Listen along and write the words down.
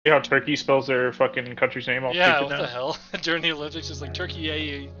See how Turkey spells their fucking country's name all Yeah, stupid what the now? hell? During the Olympics, it's like Turkey,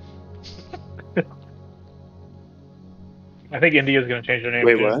 yeah. I think India's gonna change their name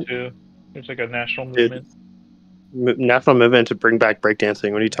Wait, soon what? too. There's like a national Dude, movement. national movement to bring back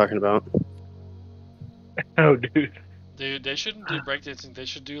breakdancing. What are you talking about? Oh, dude. Dude, they shouldn't do breakdancing. They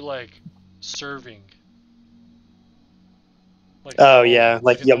should do like serving, Oh yeah,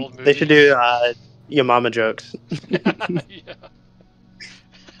 like in the old they should do movies. your mama jokes. Yeah.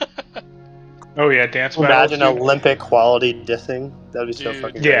 Oh yeah, dance battles, Imagine dude. Olympic quality dissing. That'd be so Dude, fucking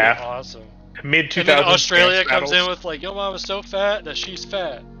that'd be great. Yeah, awesome. mid two And then thousands dance Australia comes in battles. with like, "Yo, mama's so fat that she's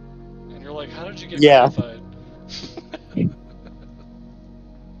fat," and you're like, "How did you get Yeah. qualified?"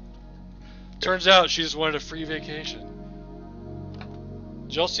 Turns out she just wanted a free vacation.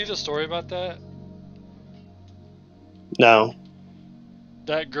 Did y'all see the story about that? No.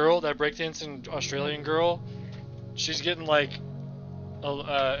 That girl, that breakdancing Australian girl, she's getting like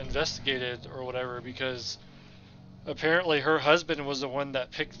investigated or whatever because apparently her husband was the one that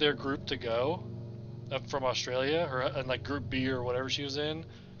picked their group to go up from Australia, her and like Group B or whatever she was in,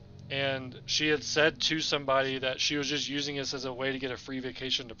 and she had said to somebody that she was just using this as a way to get a free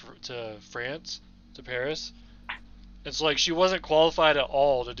vacation to France, to Paris. It's like she wasn't qualified at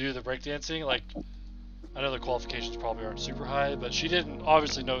all to do the breakdancing. Like I know the qualifications probably aren't super high, but she didn't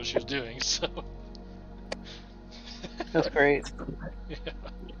obviously know what she was doing. So That's great. yeah.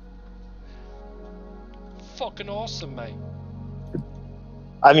 Fucking awesome, mate.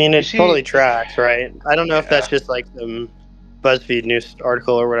 I mean, it see- totally tracks, right? I don't know if that's Yeah. just like some BuzzFeed news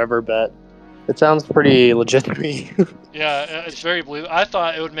article or whatever, but it sounds pretty legit to me. Yeah, it's very believable. I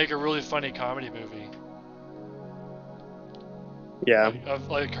thought it would make a really funny comedy movie. Yeah. Like, of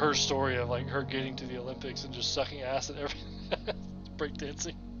like her story of like her getting to the Olympics and just sucking ass at every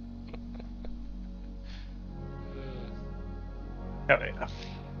breakdancing. Oh, yeah.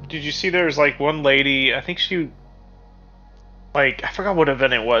 Did you see there's like one lady, I think she, like, I forgot what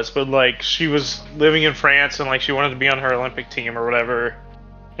event it was, but like she was living in France and like she wanted to be on her Olympic team or whatever.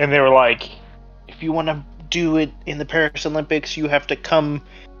 And they were like, if you want to do it in the Paris Olympics, you have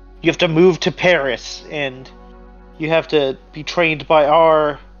to move to Paris and you have to be trained by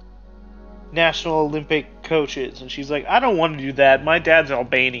our National Olympic coaches. And she's like, I don't want to do that. My dad's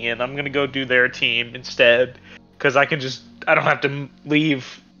Albanian. I'm going to go do their team instead because I don't have to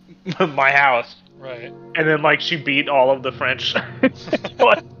leave my house. Right. And then, like, she beat all of the French. It's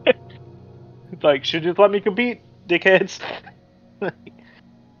like, should just let me compete, dickheads.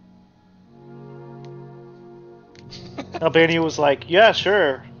 Albania was like, yeah,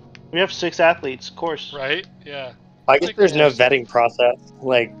 sure. We have 6 athletes, of course. Right? Yeah. I guess Like, there's no yeah. vetting process,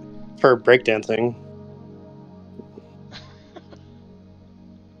 like, for breakdancing.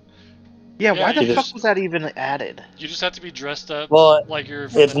 Yeah, Yeah, why the you fuck just- was that even added? You just have to be dressed up Well, like you're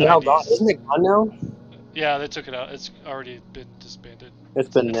from it's the now 90s. gone. Isn't it gone now? Yeah, they took it out. It's already been disbanded. It's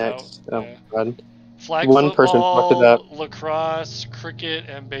been It's out. nixed. Oh, Yeah. God. Flag One person fucked it up. football, lacrosse, cricket,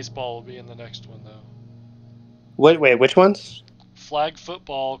 and baseball will be in the next one though. Wait, which ones? Flag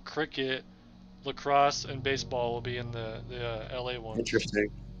football, cricket, lacrosse, and baseball will be in the LA one. Interesting.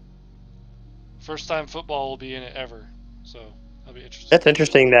 First time football will be in it ever, so that'll be interesting. That's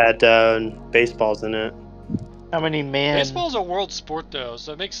interesting that baseball's in it. How many man? Baseball's a world sport though,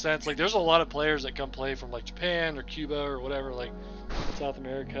 so it makes sense. Like, there's a lot of players that come play from like Japan or Cuba or whatever, like South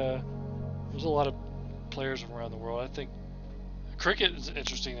America. There's a lot of players from around the world. I think cricket is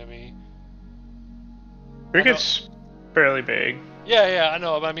interesting to me. Cricket's fairly big. Yeah, I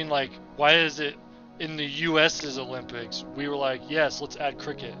know. But I mean, like, why is it in the U.S.'s Olympics? We were like, yes, let's add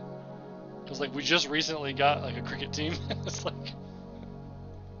cricket. Because like we just recently got like a cricket team. It's like,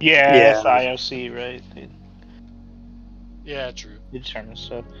 Yeah, Yeah. it's the IOC, right? yeah, true. They determine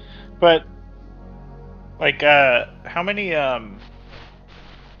stuff. But like, how many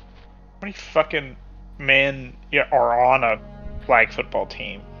fucking men are on a flag football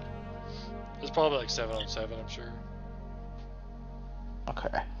team? It's probably like 7-on-7, I'm sure. Okay.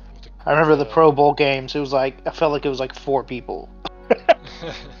 With I remember the Pro Bowl games. It was like, I felt like it was like 4 people.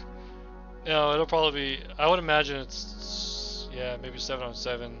 You know, it'll probably be. I would imagine it's maybe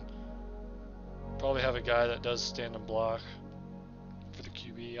 7-on-7. Probably have a guy that does stand and block for the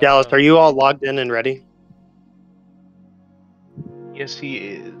QB. Dallas, are you all logged in and ready? Yes, he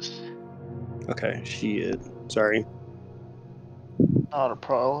is. Okay, shit. Sorry. Not a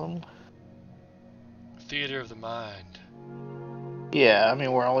problem. Theater of the mind. Yeah, I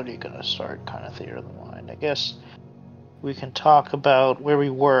mean, we're already gonna start kind of theater of the mind. I guess we can talk about where we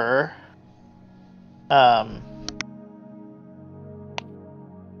were.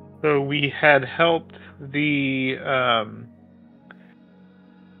 So we had helped the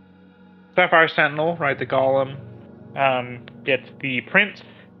Sapphire Sentinel, right, the golem, gets the prince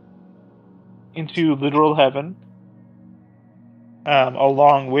into literal heaven,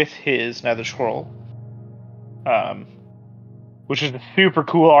 along with his nether scroll, which is a super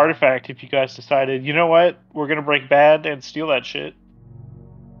cool artifact if you guys decided, you know what, we're going to break bad and steal that shit.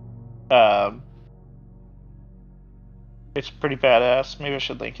 It's pretty badass. Maybe I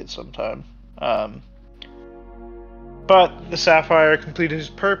should link it sometime. But the sapphire completed his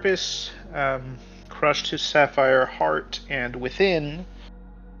purpose, crushed his sapphire heart, and within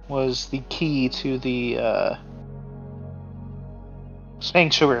was the key to the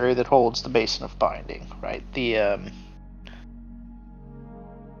sanctuary that holds the basin of binding, right? What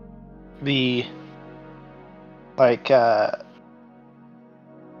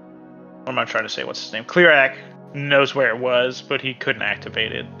am I trying to say? What's his name? Clearak knows where it was, but he couldn't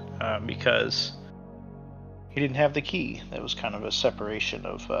activate it because he didn't have the key. That was kind of a separation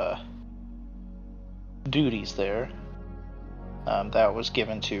of duties there. That was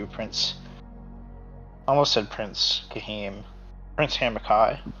given to Prince. I almost said Prince Kahim. Prince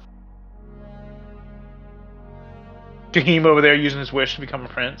Hamakai. Kahim over there using his wish to become a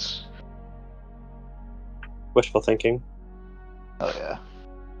prince. Wishful thinking. Oh yeah.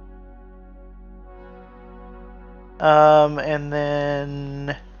 And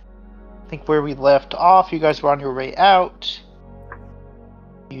then I think where we left off, you guys were on your way out.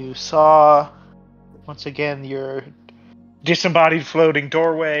 You saw once again your disembodied floating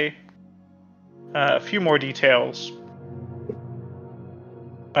doorway. A few more details.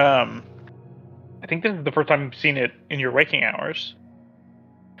 I think this is the first time you've seen it in your waking hours.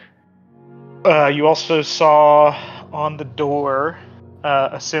 You also saw on the door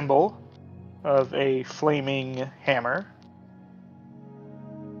a symbol of a flaming hammer.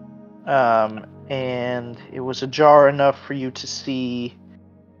 And it was ajar enough for you to see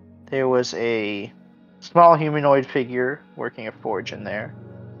there was a small humanoid figure working a forge in there.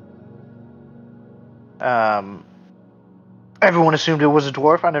 Everyone assumed it was a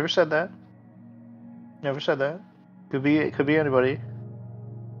dwarf. I never said that. Never said that. Could be anybody.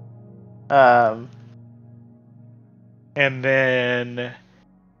 And then,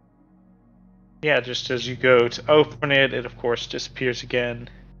 yeah, just as you go to open it, it of course disappears again.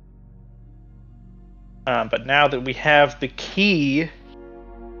 But now that we have the key,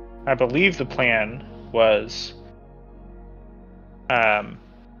 I believe the plan was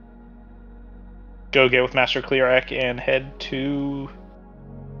go get with Master Clearak and head to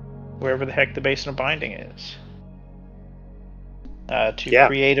wherever the heck the Basin of Binding is. To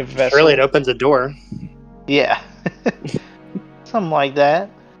create a vessel. Surely it opens a door. Yeah. Something like that.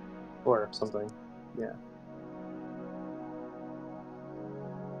 Or something. Yeah.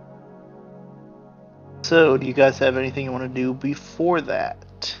 So, do you guys have anything you want to do before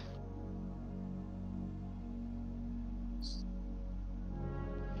that?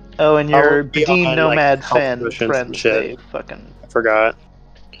 Oh, and your Bedine Nomad friends, they fucking... I forgot.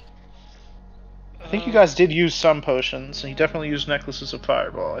 I think you guys did use some potions, and you definitely used Necklaces of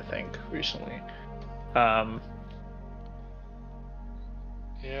Fireball, I think, recently. Yeah,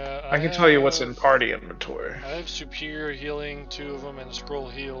 I can tell you what's in party inventory. I have Superior Healing, 2 of them, and a Scroll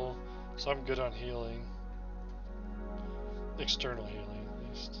Heal, so I'm good on healing. External healing, at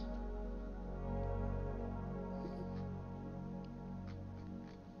least.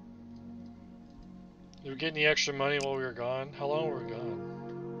 Did we get any extra money while we were gone? How long were we gone?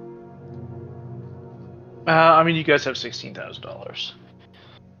 I mean, you guys have $16,000.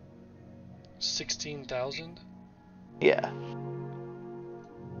 16,000? Yeah.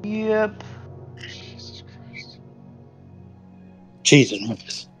 Yep. Jesus Christ.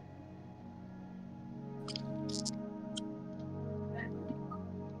 Jesus.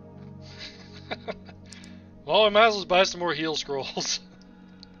 Well, I might as well buy some more heal scrolls.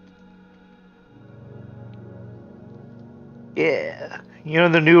 Yeah. You know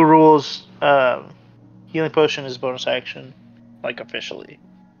the new rules, healing potion is bonus action, like officially.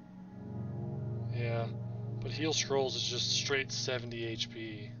 Yeah, but heal scrolls is just straight 70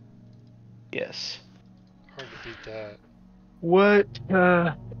 HP. Yes. Hard to beat that. What?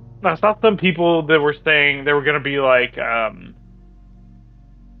 I saw some people that were saying they were gonna be like as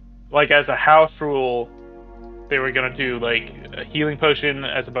a house rule, they were gonna do like a healing potion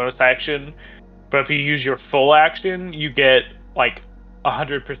as a bonus action, but if you use your full action, you get like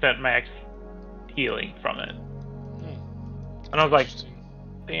 100% max healing from it. And I was like,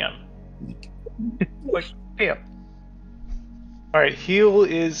 damn. Like, damn. Alright, heal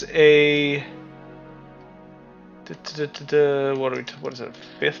is a... What is it?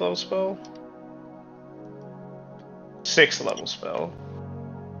 5th level spell? 6th level spell.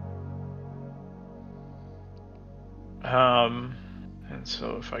 And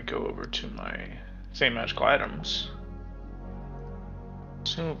so if I go over to my same magical items,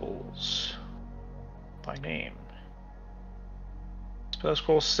 consumables by name. Spell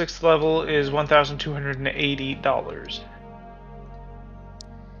scroll 6th level is $1,280.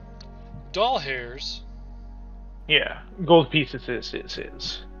 Doll hairs. Yeah, gold pieces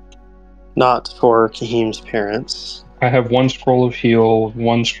is. Not for Kahim's parents. I have 1 scroll of heal,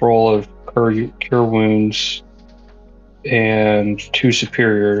 1 scroll of cure wounds, and 2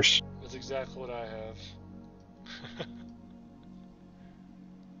 superiors. That's exactly what I have.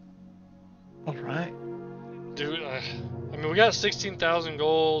 Alright. Dude, I mean, we got 16,000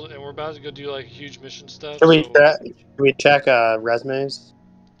 gold, and we're about to go do like huge mission stuff. Should we So check resumes?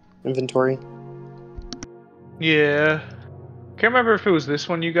 Inventory? Yeah. Can't remember if it was this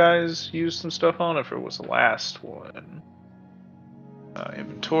one you guys used some stuff on, or if it was the last one.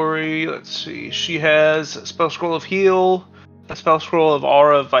 Inventory, let's see. She has a spell scroll of heal, a spell scroll of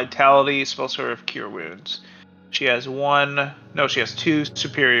aura of vitality, spell scroll of cure wounds. She has she has 2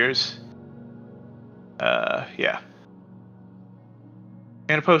 superiors. Yeah.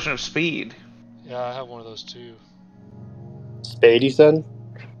 And a potion of speed. yeah, I have one of those too. Spade, you said?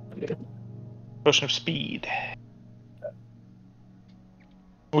 Potion of speed.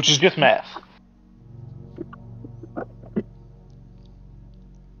 Which is just math.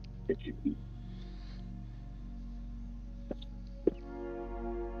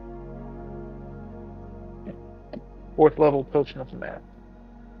 Fourth level potion of math.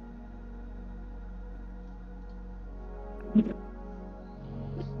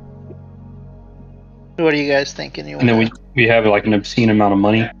 What are you guys thinking? You And then wanna... we have like an obscene amount of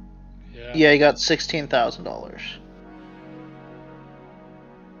money. Yeah. Yeah, you got $16,000.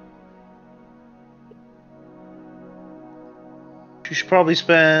 You should probably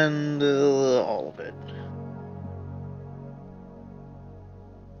spend all of it.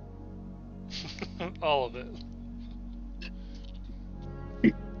 All of it.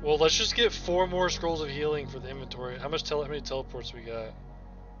 Well, let's just get 4 more scrolls of healing for the inventory. How many teleports we got?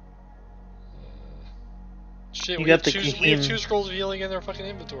 Shit, You we got have, the we have Kahim. 2 scrolls of healing in their fucking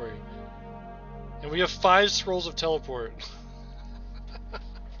inventory. And we have 5 scrolls of teleport.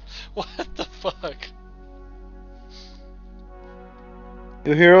 What the fuck?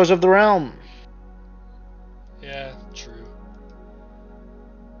 You heroes of the realm. Yeah, true.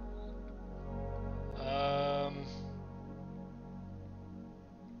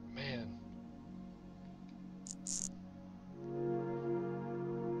 Man.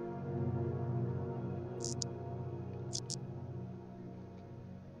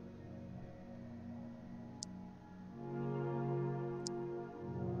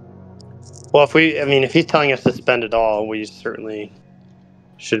 Well, if he's telling us to spend it all, we certainly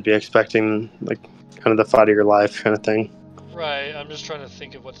should be expecting like kind of the fight of your life kind of thing. Right, I'm just trying to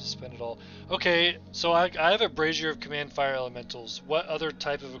think of what to spend it all. Okay, so I have a Brazier of Command Fire Elementals. What other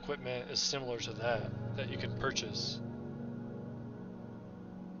type of equipment is similar to that you can purchase?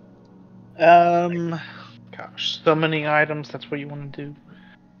 Gosh, summoning items, that's what you want to do.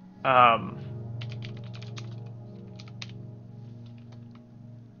 I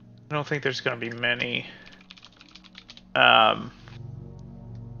don't think there's going to be many.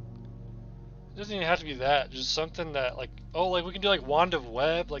 It doesn't even have to be that. Just something that like we can do like Wand of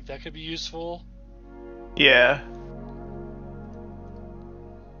Web, like that could be useful. Yeah.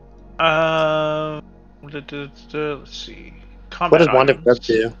 Let's see. What does Combat Wand of items. Web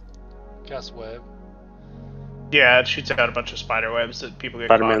do? Cast Web. Yeah, it shoots out a bunch of spider webs that people get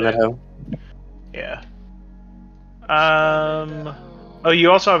Spider-Man caught that in. hoe. Yeah. Oh,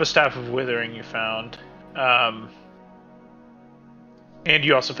 you also have a staff of withering you found. And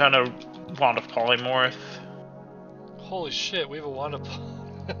you also found a wand of polymorph. Holy shit, we have a Wand of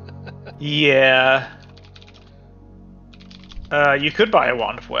Yeah. You could buy a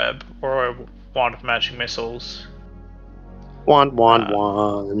wand of web or a wand of matching missiles. Wand.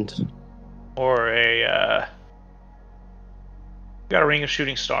 Or a got a ring of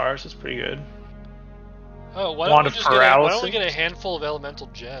shooting stars. That's pretty good. Oh, why Wand don't of we just why don't we paralysis? get a handful of elemental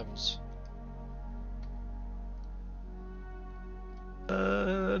gems?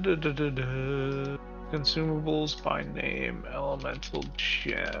 Consumables by name, elemental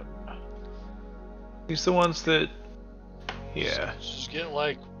gem. These the ones that, yeah. Just get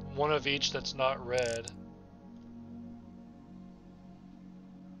like one of each that's not red.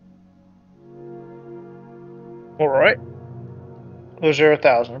 All right. Those are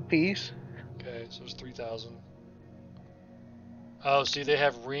 1,000 apiece. Okay, so it's 3,000. Oh, see, they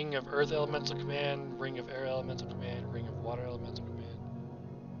have Ring of Earth Elemental Command, Ring of Air Elemental Command, Ring of Water Elemental Command.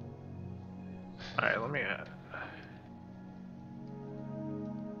 Alright, let me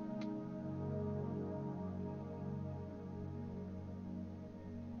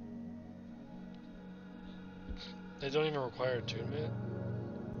They don't even require attunement.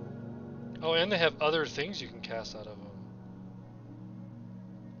 Oh, and they have other things you can cast out of them.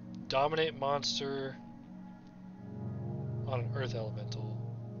 Dominate monster on an earth elemental.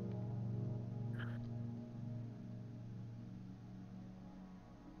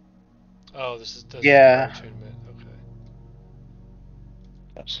 Oh, this doesn't Yeah. require attunement. Okay.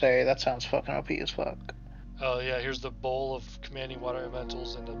 Let's say that sounds fucking OP as fuck. Oh yeah, here's the bowl of commanding water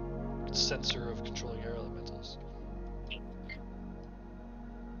elementals and a sensor of controlling air elementals.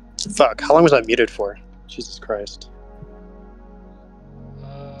 Fuck, how long was I muted for? Jesus Christ.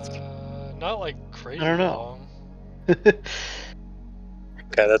 Not like crazy I don't know. long. Okay,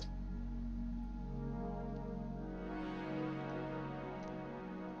 that's...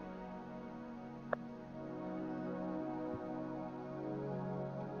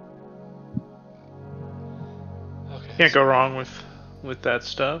 Okay. Can't go wrong with that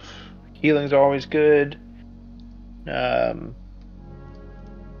stuff. Healing's always good.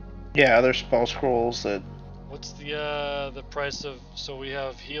 Yeah, other spell scrolls that. What's the price of? So we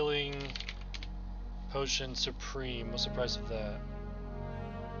have healing potion supreme. What's the price of that?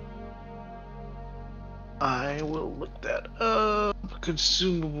 I will look that up.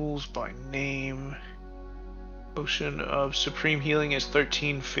 Consumables by name. Potion of Supreme Healing is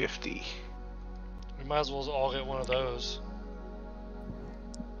 $13.50. We might as well all get one of those.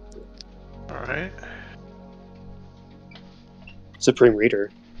 Alright. Supreme Reader.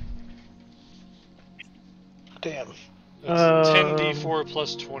 Damn. It's 10d4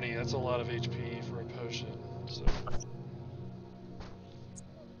 plus 20. That's a lot of HP for a potion. So.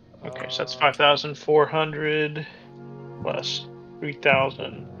 Okay, so that's 5,400 plus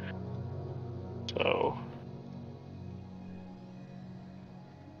 3,000. So.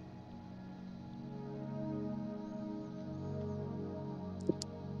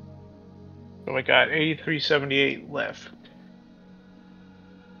 So I got 8378 left.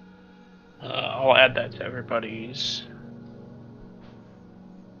 I'll add that to everybody's.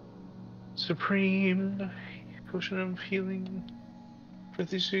 Supreme Potion of Healing.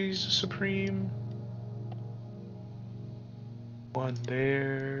 Parentheses Supreme. One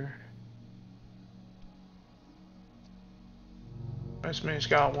there. Resume's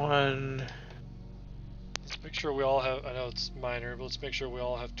got one. Let's make sure we all have. I know it's minor, but let's make sure we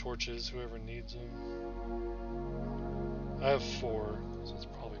all have torches. Whoever needs them. I have 4, so it's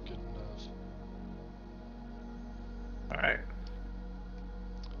probably good enough. Alright.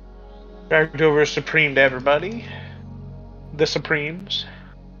 Back over Supreme to everybody. The Supremes.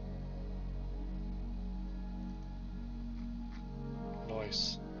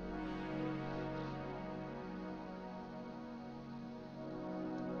 Nice.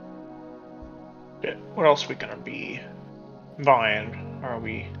 Yeah. What else are we gonna be buying? Are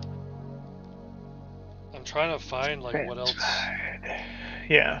we? I'm trying to find like what else.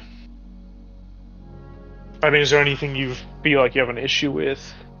 Yeah. I mean, is there anything you feel like you have an issue with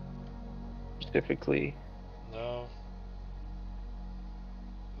specifically? No.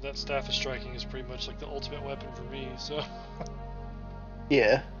 That staff of striking is pretty much like the ultimate weapon for me, so.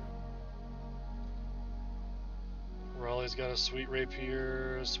 Yeah. Raleigh's got a sweet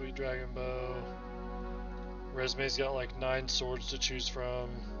rapier, a sweet dragon bow. Resume's got like 9 swords to choose from.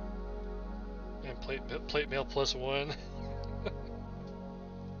 And plate mail plus 1.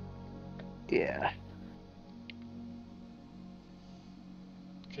 Yeah.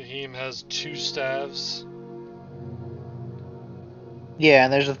 Kahim has 2 staves. Yeah,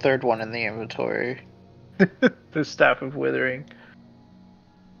 and there's a third one in the inventory. The Staff of Withering.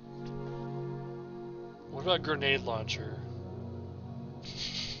 What about grenade launcher?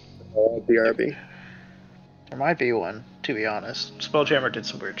 BRB. There might be one, to be honest. Spelljammer did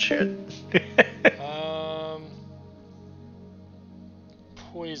some weird shit.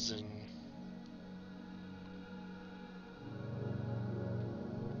 Poison.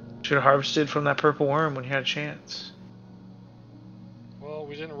 Should have harvested from that purple worm when you had a chance. Well,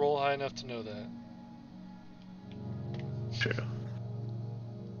 we didn't roll high enough to know that. True.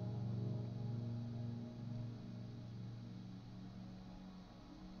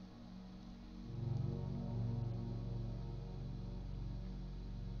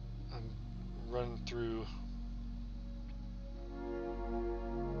 I'm running through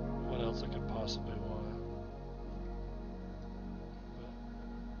what else I could possibly want.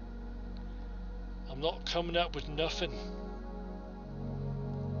 I'm not coming up with nothing.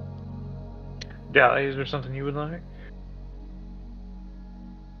 Yeah, is there something you would like?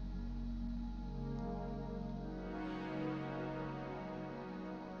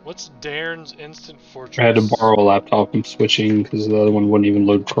 What's Darren's instant fortress? I had to borrow a laptop. I'm switching because the other one wouldn't even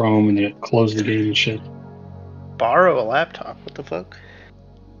load Chrome, and then it closed the game and shit. borrow a laptop. What the fuck?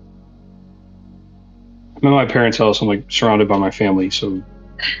 I'm at my parents' house. I'm like surrounded by my family, so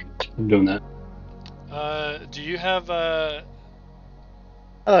I'm doing that. Do you have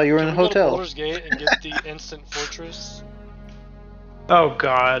Oh, you were in Can a we go to hotel. Baldur's Gate and get the instant fortress? Oh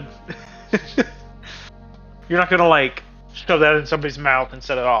God. You're not gonna like shove that in somebody's mouth and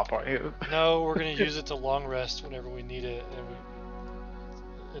set it off, are you? No, we're gonna use it to long rest whenever we need it, and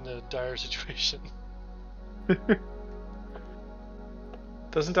we in a dire situation.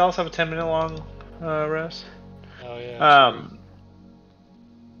 Doesn't Dallas have a 10-minute long rest? Oh yeah. True. Um,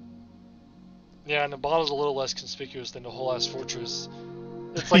 Yeah, and the bottle's a little less conspicuous than the whole ass fortress.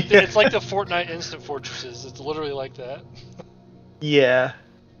 It's like it's like the Fortnite instant fortresses. It's literally like that. yeah.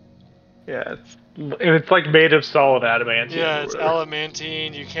 Yeah, it's like made of solid adamantine. Yeah, or it's whatever.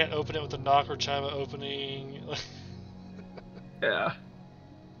 adamantine. You can't open it with a knock or chime opening. Yeah.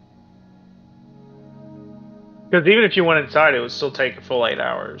 Because even if you went inside, it would still take a full 8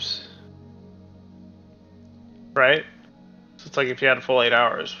 hours. Right? So it's like if you had a full 8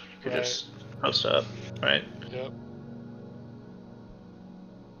 hours, you could Right. just post up, right? Yep.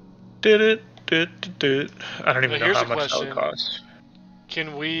 Did it. I don't even know Here's how a much that would question. cost.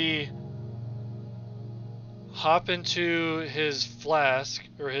 Can we hop into his flask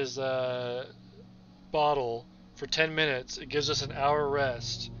or his bottle for 10 minutes? It gives us an hour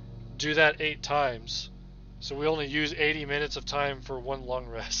rest. Do that 8 times. So we only use 80 minutes of time for one long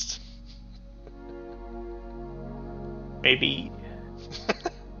rest. Maybe.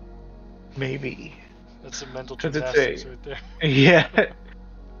 Maybe. That's some mental 'Cause it's gymnastics a- right there. Yeah.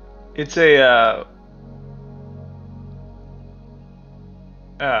 It's a,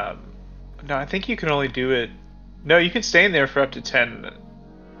 no, I think you can only do it. No, you can stay in there for up to 10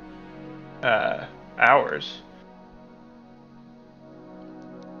 hours.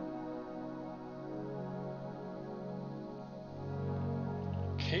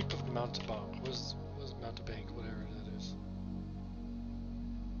 Cape of Mountebank. What is Mountebank? Whatever that is.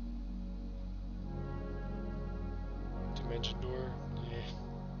 Dimension door. Yeah.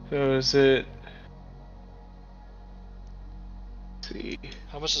 So is it? Let's see.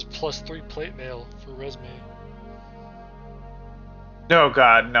 How much is +3 plate mail for resume? No,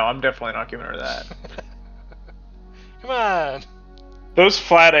 God, no, I'm definitely not giving her that. Come on. Those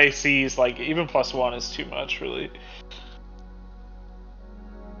flat ACs, like, even +1 is too much, really.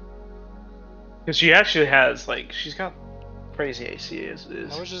 Because she actually has, like, she's got crazy AC as it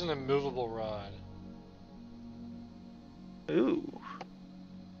is. How much is an immovable rod? Ooh.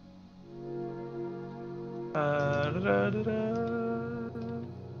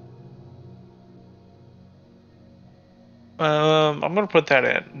 I'm gonna put that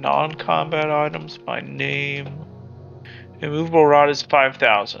in non-combat items by name. Immovable rod is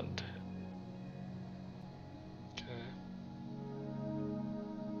 5,000. Okay.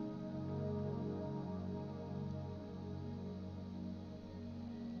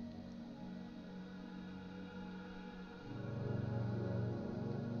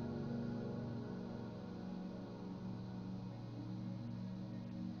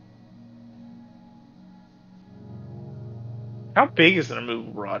 How big is an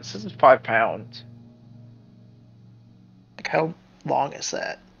immovable rod? It says it's 5 pounds. Like, how long is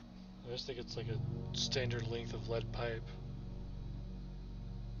that? I just think it's like a standard length of lead pipe.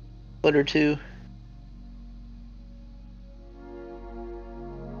 Foot or two?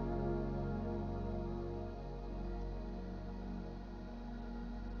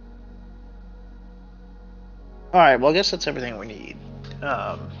 Alright, well, I guess that's everything we need.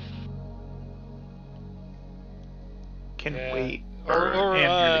 Can Yeah. wait Or- for or,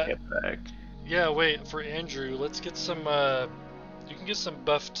 Andrew to get back. Yeah, wait, for Andrew, let's get some, you can get some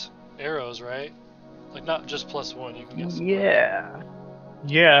buffed arrows, right? Like, not just +1, you can get some. Yeah.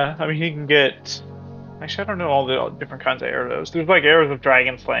 Yeah, I mean, he can get. Actually, I don't know all the different kinds of arrows. There's like arrows of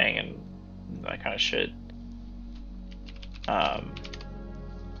dragon slaying and that kind of shit. Let's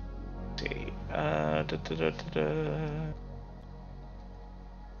see.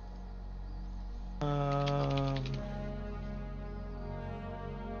 Um.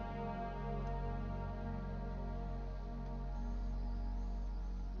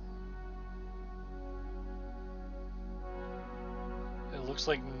 It looks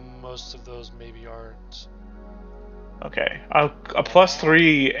like most of those maybe aren't. Okay, a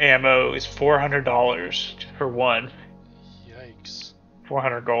 +3 ammo is $400 for one. Yikes.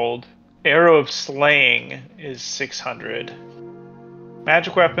 400 gold. Arrow of slaying is 600.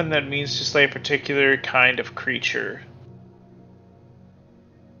 Magic weapon that means to slay a particular kind of creature.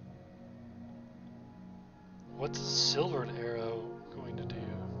 What's a silvered arrow going to do?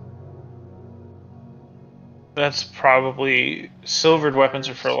 That's probably silvered weapons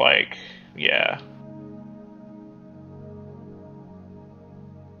are for like, yeah.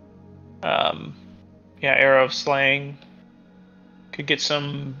 Yeah, arrow of slaying. Could get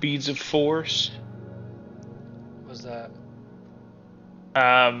some beads of force. What's that?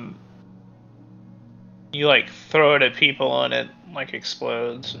 You like throw it at people and it like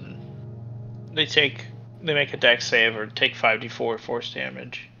explodes, and they make a dex save or take 5d4 force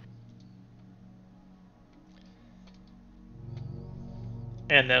damage.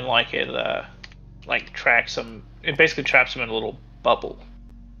 And then like it like tracks them. It basically traps them in a little bubble.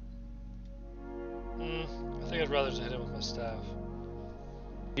 I think I'd rather just hit him with my staff.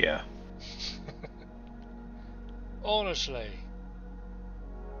 Yeah. Honestly.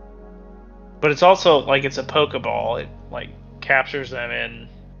 But it's also like it's a Pokeball. It like captures them in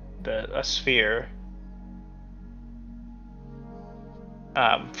a sphere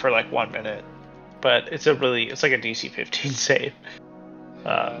for like 1 minute. But it's like a DC 15 save.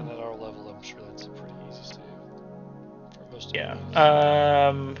 Yeah, and at our level, I'm sure that's a pretty easy save for most Yeah.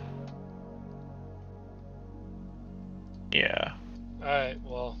 enemies. Yeah. Alright,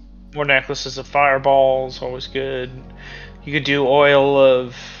 well. More necklaces of fireballs, always good. You could do oil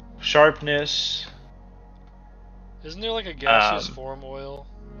of sharpness. Isn't there like a gaseous form oil?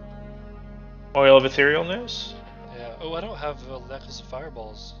 Oil of etherealness? Yeah. Oh, I don't have a necklace of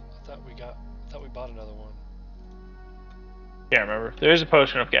fireballs. I thought we bought another one. Can't remember. There is a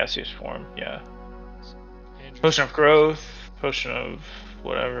potion of gaseous form, yeah. Andrew's Potion of growth, potion of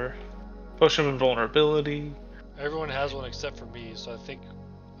whatever. Potion of invulnerability. Everyone has one except for me, so I think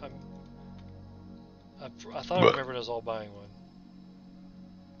I thought I remembered us all buying one.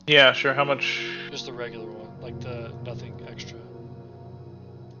 Yeah, sure. How much? Just the regular one, like the nothing extra.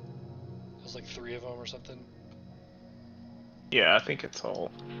 There's like 3 of them or something. Yeah, I think it's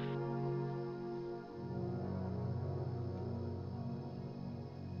all.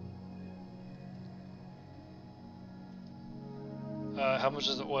 How much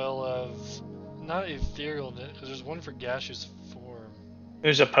is the oil of not ethereal? Because there's one for gaseous form.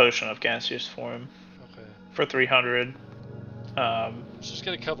 There's a potion of gaseous form. Okay. For 300. Let's just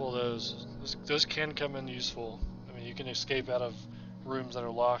get a couple of those. Those can come in useful. I mean, you can escape out of rooms that are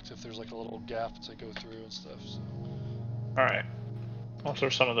locked if there's like a little gap to go through and stuff. So. Alright. I'll throw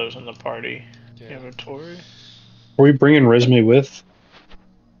some of those in the party inventory. Are we bringing Resume with?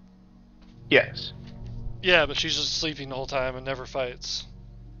 Yes. Yeah, but she's just sleeping the whole time and never fights.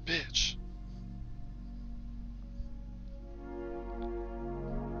 Bitch.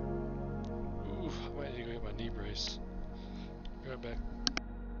 Ooh, I might need to go get my knee brace. Be right back.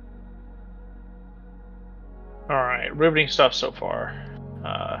 Alright, riveting stuff so far.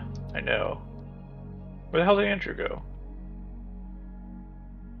 I know. Where the hell did Andrew go?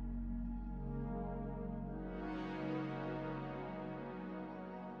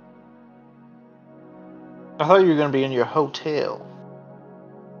 I thought you were going to be in your hotel.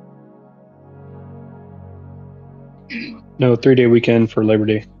 No, 3-day weekend for Labor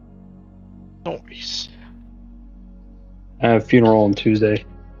Day. Nice. I have a funeral on Tuesday.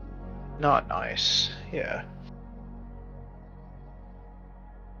 Not nice. Yeah.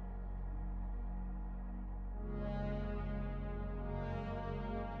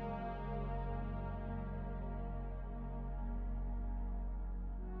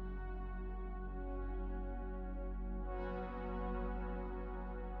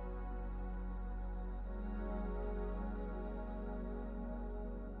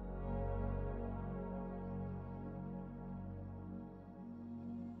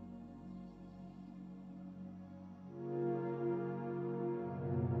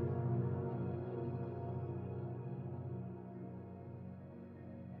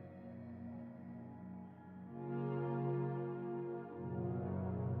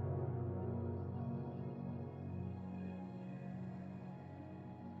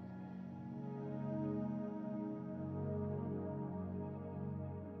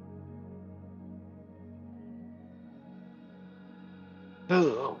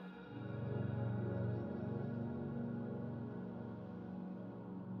 Ugh.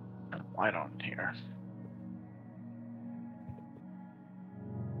 Light on here.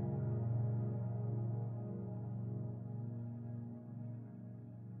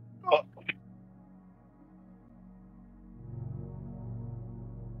 Oh.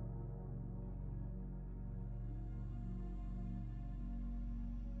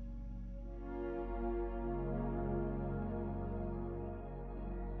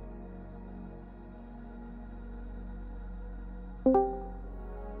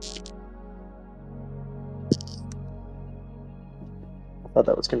 I thought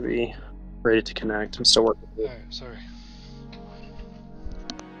that was going to be ready to connect. I'm still working. Alright, sorry.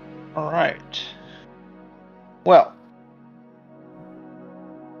 All right. Well,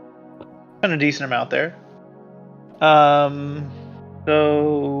 been a decent amount there. So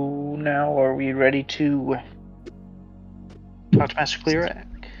now are we ready to talk to Master Clearac?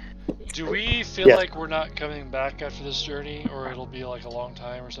 Do we feel Yes. like we're not coming back after this journey, or it'll be like a long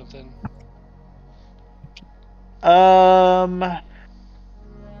time or something? I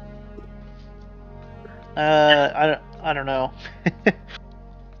don't know.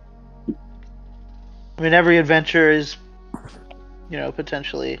 I mean, every adventure is,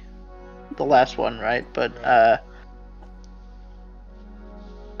 potentially the last one, right? But Right.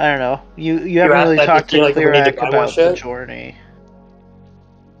 I don't know. You haven't asked really that to talked to feel like we need to Clearac buy one about the ship? journey.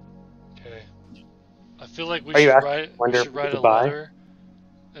 Okay. I feel like we Are you should asking- write wonder if we a could buy? letter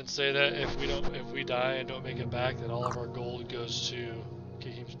and say that if we die and don't make it back, then all of our gold goes to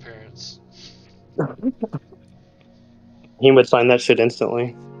Kahim's parents. He would sign that shit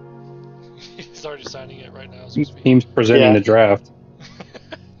instantly. He's already signing it right now as we speak. Team's presenting Yeah. the draft.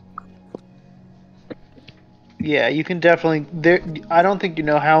 Yeah, you can definitely. I don't think you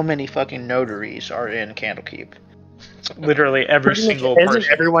know how many fucking notaries are in Candlekeep. Literally every single Isn't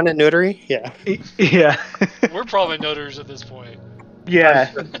person. everyone a notary? Yeah. Yeah. We're probably notaries at this point,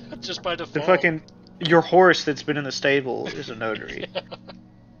 Yeah. just by The default. fucking your horse that's been in the stable is a notary.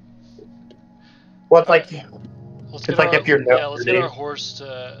 Well, it's like Let's it's get like our, if you're let's get notary. our horse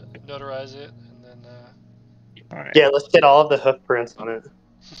to notarize it, and then All right. Yeah, let's get all of the hoof prints on it.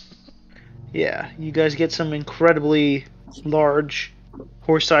 Yeah, you guys get some incredibly large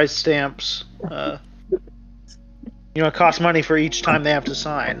horse-sized stamps. It costs money for each time they have to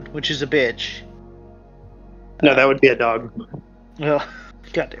sign, which is a bitch. No, that would be a dog. Well,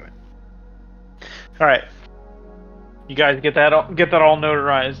 god damn it. All right. You guys get that all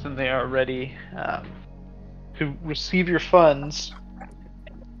notarized, and they are ready to receive your funds.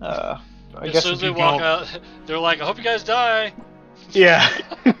 I as guess soon if as they you walk don't- out, they're like, "I hope you guys die." Yeah.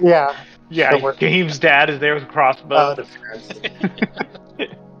 Yeah. Yeah. So we're- Game's dad is there with a crossbow. Oh, the parents.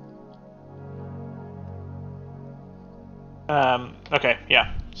 Okay,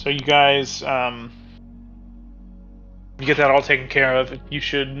 yeah. So you guys, you get that all taken care of. You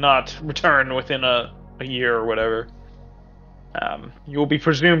should not return within a year or whatever. You will be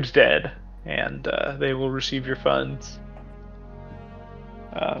presumed dead, and they will receive your funds.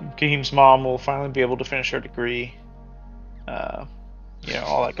 Kahim's mom will finally be able to finish her degree.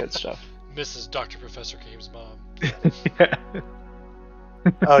 All that good stuff. Mrs. Dr. Professor Kahim's mom. Yeah.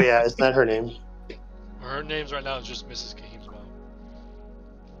 Oh yeah, isn't that her name? Her name's right now is just Mrs. Kahim's mom.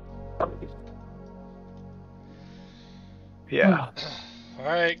 Yeah. All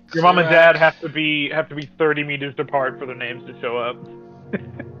right. Your mom and Clearac. dad have to be 30 meters apart for their names to show up.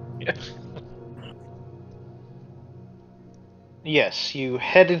 Yeah. Yes, you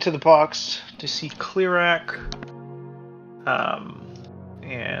head into the box to see Clearac.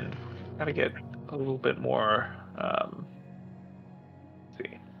 And gotta get a little bit more. Let's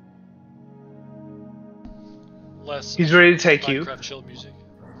see. Less. He's ready to take you. Minecraft chill music.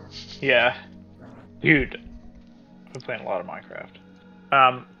 Yeah. Dude. I've been playing a lot of Minecraft.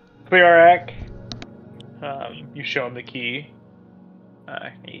 Clearac. You show him the key.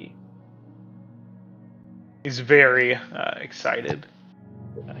 He's very excited.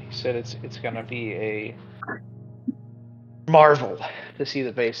 He said it's gonna be a marvel to see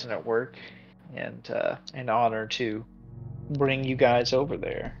the basin at work, and an honor to bring you guys over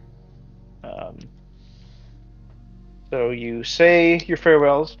there. So you say your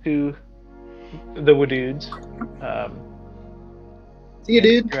farewells to the Wadoods. See you,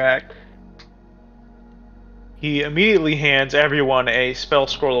 dude. Clearac. He immediately hands everyone a spell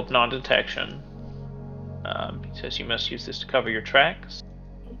scroll of non-detection. He says you must use this to cover your tracks.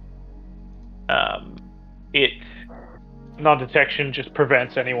 Non-detection just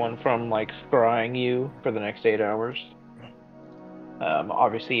prevents anyone from scrying you for the next 8 hours.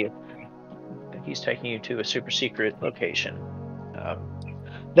 Obviously, if he's taking you to a super secret location,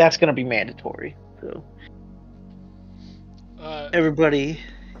 that's going to be mandatory. So everybody,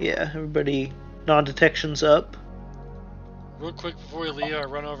 non-detection's up. Real quick before we leave, I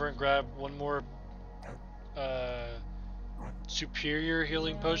run over and grab one more superior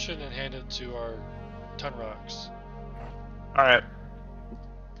healing potion and hand it to our Ton Rocks. All right.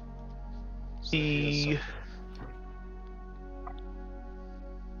 So he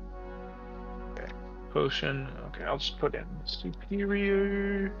has Potion. Okay, I'll just put in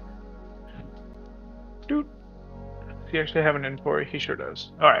superior. Dude. Does he actually have an inventory? He sure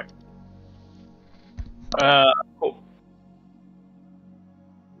does. Alright. Cool.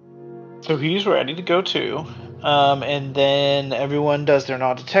 So he's ready to go too. And then everyone does their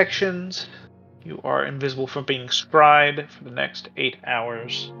non-detections. You are invisible from being scryed for the next 8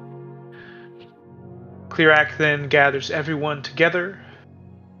 hours. Clearac then gathers everyone together,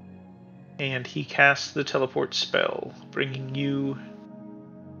 and he casts the teleport spell, bringing you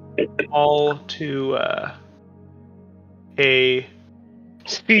all to a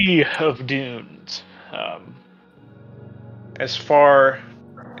sea of dunes. As far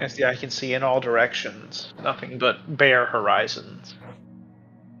as the eye can see in all directions, nothing but bare horizons.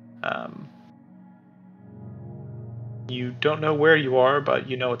 You don't know where you are, but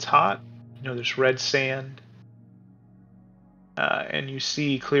you know it's hot. You know there's red sand. And you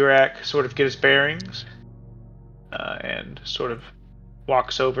see Clearac sort of get his bearings and sort of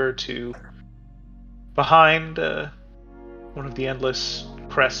walks over to behind one of the endless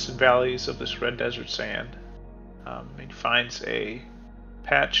crests and valleys of this red desert sand. And he finds a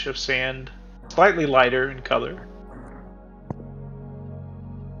patch of sand slightly lighter in color.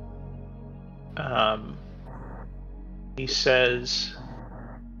 He says,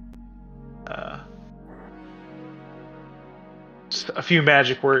 a few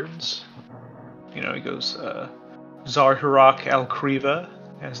magic words. You know, he goes, Zarhurak al-Kriva,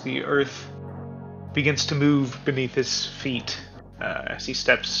 as the earth begins to move beneath his feet as he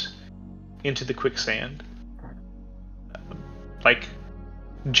steps into the quicksand. Like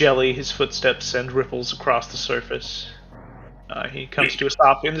jelly, his footsteps send ripples across the surface. He comes to a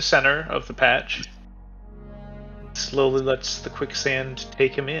stop in the center of the patch. Slowly lets the quicksand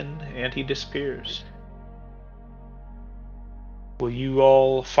take him in, and he disappears. Will you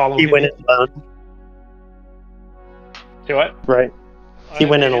all follow him? He went in alone, Say what? right? He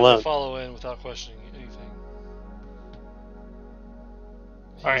went in immediately alone. follow in without questioning anything.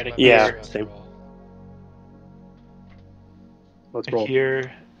 He's Alright, my yeah, master after same. all. Let's roll.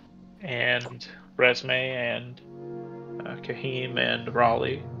 Akir and Resme and Kahim and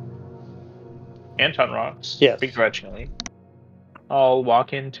Raleigh and Tunrox, Yes. begrudgingly, all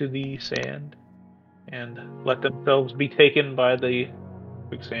walk into the sand and let themselves be taken by the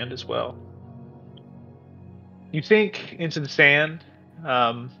quicksand as well. You sink into the sand.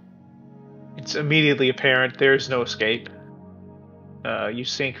 It's immediately apparent there's no escape. You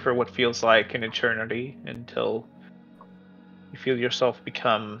sink for what feels like an eternity until you feel yourself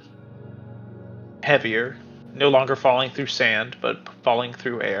become heavier, no longer falling through sand, but falling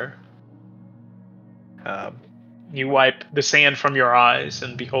through air. You wipe the sand from your eyes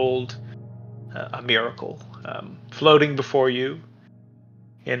and behold a miracle. Floating before you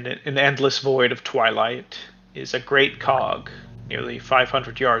in an endless void of twilight is a great cog, nearly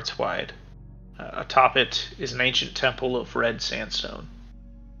 500 yards wide. Atop it is an ancient temple of red sandstone.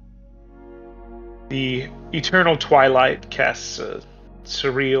 The eternal twilight casts a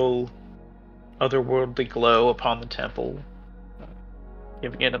surreal, otherworldly glow upon the temple,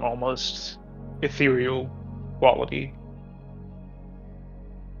 giving it an almost ethereal quality.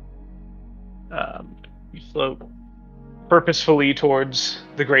 You float purposefully towards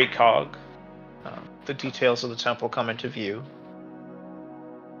the great cog. The details of the temple come into view.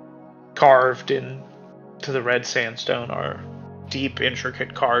 Carved into the red sandstone are deep,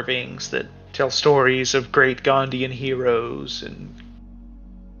 intricate carvings that tell stories of great Gandhian heroes and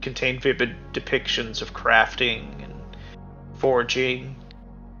contain vivid depictions of crafting and forging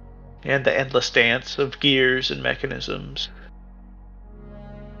and the endless dance of gears and mechanisms.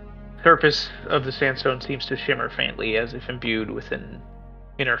 The surface of the sandstone seems to shimmer faintly as if imbued with an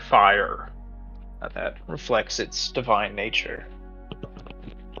inner fire that reflects its divine nature.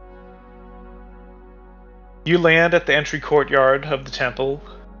 You land at the entry courtyard of the temple,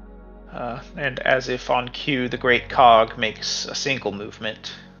 and as if on cue, the great cog makes a single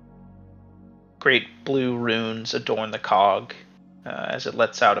movement. Great blue runes adorn the cog as it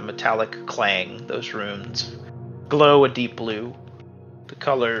lets out a metallic clang. Those runes glow a deep blue. The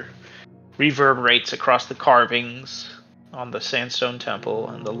color reverberates across the carvings on the sandstone temple,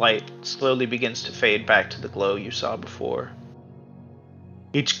 and the light slowly begins to fade back to the glow you saw before.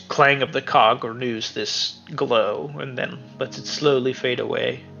 Each clang of the cog renews this glow, and then lets it slowly fade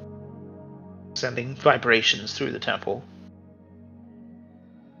away, sending vibrations through the temple.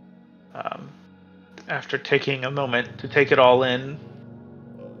 After taking a moment to take it all in,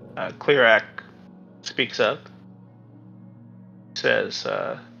 Clearac speaks up. Says,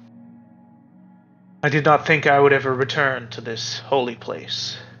 I did not think I would ever return to this holy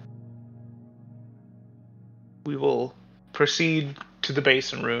place. We will proceed to the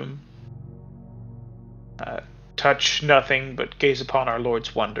basin room. Touch nothing, but gaze upon our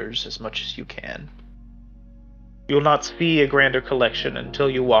Lord's wonders as much as you can. You will not see a grander collection until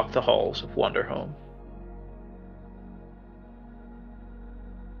you walk the halls of Wonderhome.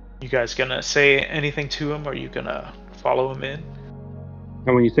 You guys gonna say anything to him, or are you gonna follow him in?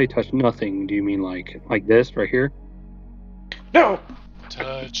 And when you say touch nothing, do you mean like this right here? No!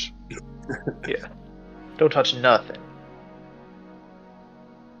 Touch. Yeah. Don't touch nothing.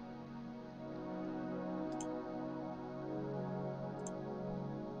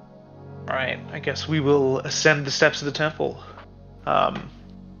 Alright, I guess we will ascend the steps of the temple.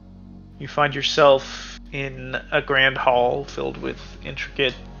 You find yourself in a grand hall filled with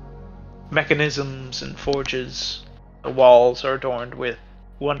intricate mechanisms and forges. The walls are adorned with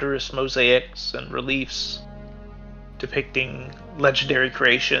wondrous mosaics and reliefs depicting legendary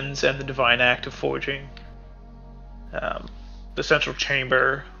creations and the divine act of forging. The central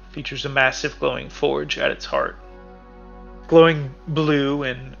chamber features a massive glowing forge at its heart, glowing blue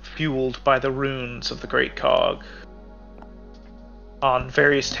and fueled by the runes of the Great Cog. On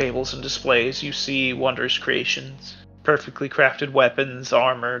various tables and displays, you see wondrous creations, perfectly crafted weapons,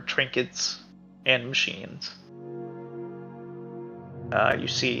 armor, trinkets, and machines. You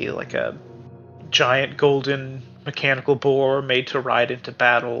see like a giant golden mechanical boar made to ride into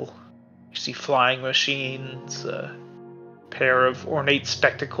battle. You see flying machines, a pair of ornate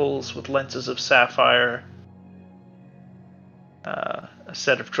spectacles with lenses of sapphire, a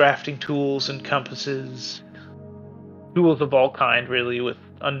set of drafting tools and compasses, tools of all kind, really, with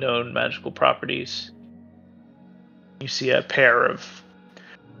unknown magical properties. You see a pair of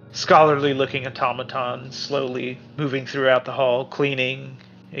scholarly-looking automatons slowly moving throughout the hall, cleaning,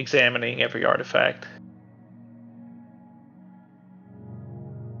 examining every artifact.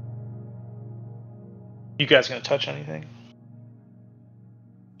 You guys gonna touch anything?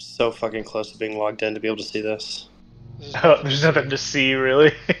 So fucking close to being logged in to be able to see this. There's nothing to see,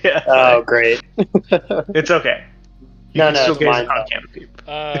 really. Yeah. Oh, great. It's okay. You can still gaze on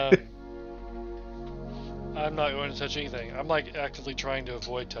Candlekeep. I'm not going to touch anything. I'm like actively trying to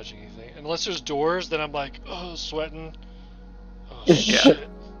avoid touching anything. Unless there's doors, then I'm like, oh, sweating. Oh, shit.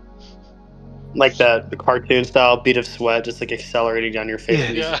 Like the cartoon style bead of sweat just like accelerating down your face.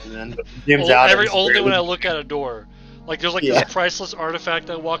 Yeah. And then zooms out. Only when I look at a door. Like there's like this priceless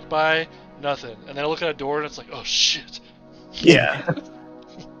artifact I walk by, nothing. And then I look at a door and it's like, oh shit. Yeah.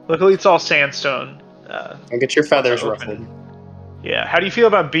 Luckily it's all sandstone. I'll get your feathers ruffled. Yeah. How do you feel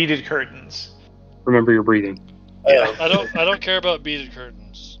about beaded curtains? Remember your breathing. Yeah. I don't care about beaded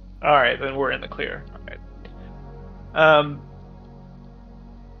curtains. Alright, then we're in the clear. Alright.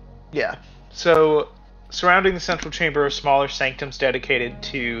 Yeah. So, surrounding the central chamber are smaller sanctums dedicated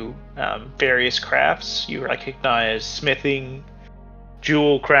to various crafts. You recognize smithing,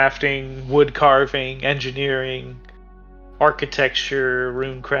 jewel crafting, wood carving, engineering, architecture,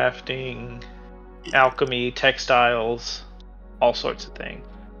 rune crafting, alchemy, textiles, all sorts of things.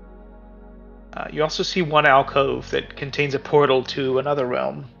 You also see one alcove that contains a portal to another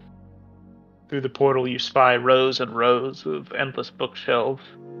realm. Through the portal you spy rows and rows of endless bookshelves,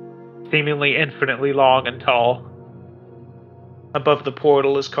 seemingly infinitely long and tall. Above the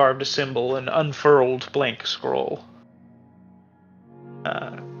portal is carved a symbol, an unfurled blank scroll.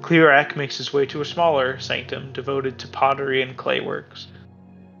 Clearak makes his way to a smaller sanctum devoted to pottery and clayworks.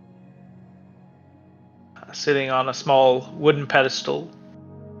 Sitting on a small wooden pedestal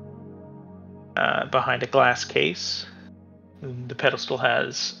behind a glass case. The pedestal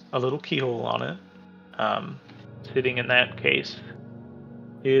has a little keyhole on it. Sitting in that case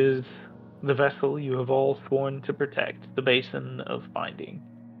is the vessel you have all sworn to protect, the Basin of Binding.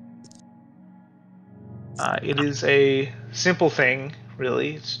 It is a simple thing,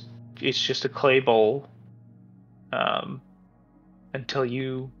 really. It's just a clay bowl. Until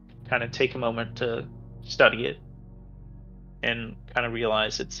you kind of take a moment to study it and kind of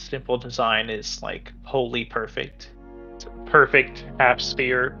realize its simple design is like wholly perfect. It's a perfect half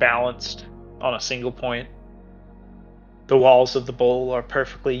sphere balanced on a single point. The walls of the bowl are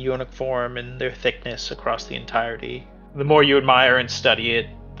perfectly uniform in their thickness across the entirety. The more you admire and study it,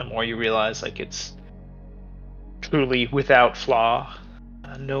 the more you realize like it's truly without flaw.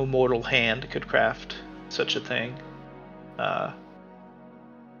 No mortal hand could craft such a thing.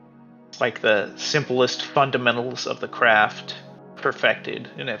 Like the simplest fundamentals of the craft perfected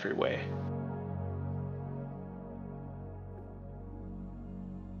in every way.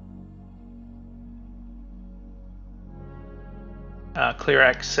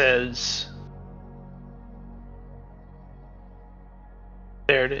 Clearax says,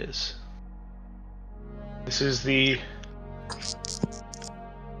 there it is. This is the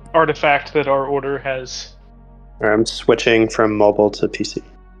artifact that our order has... I'm switching from mobile to PC.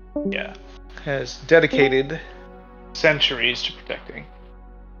 Yeah. Has dedicated centuries to protecting.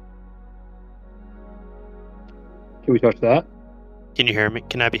 Can we touch that? Can you hear me?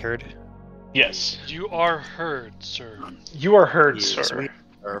 Can I be heard? Yes. You are heard, sir. You are heard, Yes, sir. we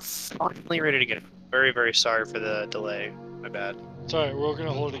are finally ready to get. Very, very sorry for the delay. My bad. It's alright, we're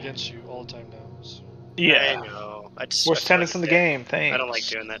gonna hold it against you all the time now. So. I Yeah. know. I just. Worst I feel tennis like in the a dick. game, thanks. I don't like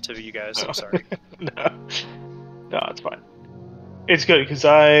doing that to you guys. I'm sorry. No, it's fine. It's good because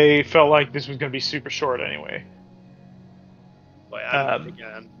I felt like this was going to be super short anyway. Boy,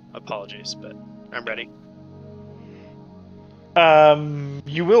 again, apologies, but I'm ready.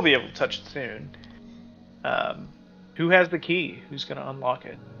 You will be able to touch it soon. Who has the key? Who's going to unlock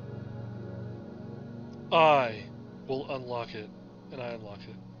it? I will unlock it, and I unlock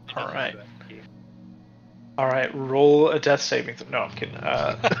it. All right. All right. Roll a death saving. No, I'm kidding.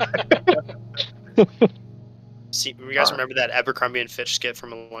 See, you guys remember that Abercrombie and Fitch skit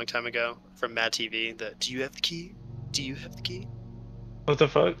from a long time ago from Mad TV? The "Do you have the key? Do you have the key?" What the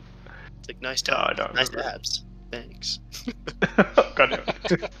fuck? It's like nice No, I tabs. don't Nice remember. abs. Thanks. God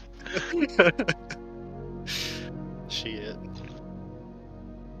damn it. Shit.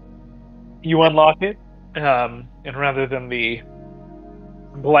 You unlock it, and rather than the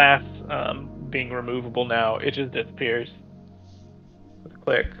glass being removable now, it just disappears with a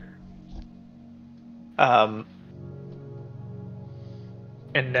click.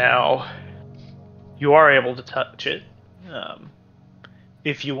 And now you are able to touch it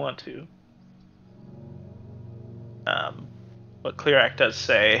if you want to. But Clearac does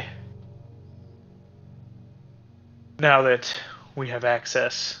say, now that we have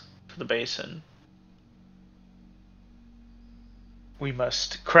access to the basin, we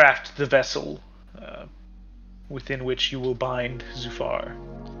must craft the vessel within which you will bind Zufar.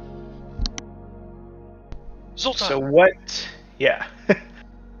 Zoltan! So what? Yeah.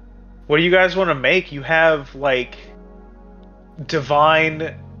 What do you guys want to make? You have like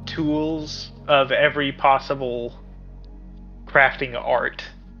divine tools of every possible crafting art.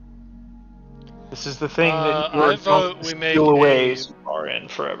 This is the thing that I vote we make steal away a- Zufar in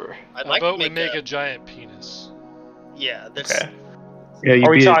forever. I'd How like about to we make make a giant penis? Yeah, that's. Okay. Yeah, you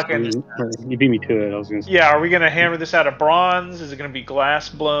Are we beat talking- it to, you beat me to it. I was gonna say. Yeah, are we gonna hammer this out of bronze? Is it gonna be glass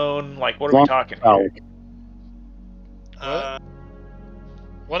blown? Like, what are we Bronze talking metallic. here?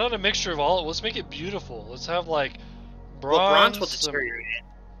 Why not a mixture of all? Let's make it beautiful. Let's have like bronze. Well, bronze will some- deteriorate.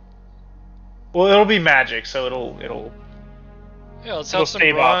 Well, it'll be magic, so it'll. Yeah, let's It'll have some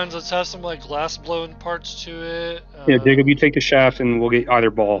stave off. bronze. Let's have some like glass blown parts to it. Yeah, Jacob, you take the shaft and we'll get either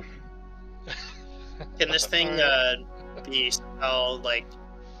ball. Can this thing Alright. be somehow like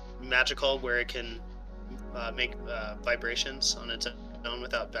magical, where it can make vibrations on its own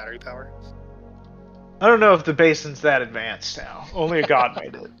without battery power? I don't know if the basin's that advanced now. Only a god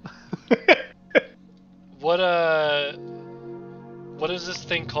made it. What is this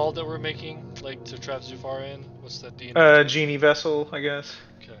thing called that we're making? Like to trap Zufar in? What's that D&D? Genie vessel, I guess.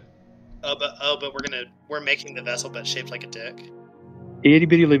 Okay. But we're making the vessel, but shaped like a dick. Itty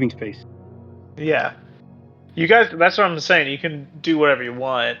bitty living space. Yeah. You guys, that's what I'm saying. You can do whatever you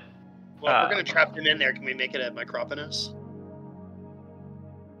want. Well, if we're gonna trap him in there. Can we make it a Microponus?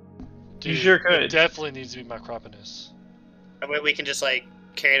 You sure could. It definitely needs to be Microponus. That way we can just like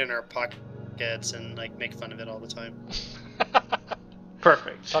carry it in our pockets and like make fun of it all the time.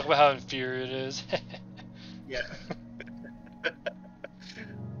 Perfect. Talk about how inferior it is. Yeah.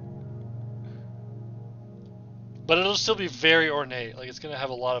 But it'll still be very ornate. Like it's gonna have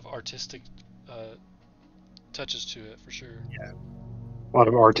a lot of artistic touches to it for sure. Yeah. A lot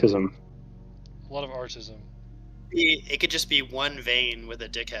of artism. A lot of artism. It could just be one vein with a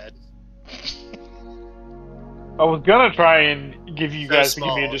dickhead. I was gonna try and give you So guys to give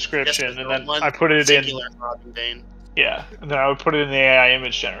me small. a description, Just and then one I put it in. singular throbbing vein. Yeah, and then I would put it in the AI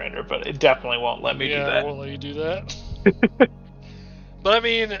image generator, but it definitely won't let me do I that. won't let you do that. But I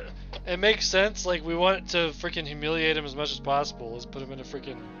mean, it makes sense. Like we want to freaking humiliate him as much as possible. Let's put him in a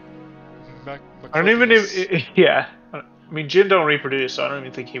freaking. I don't even. Yeah, I mean, Jin don't reproduce, so I don't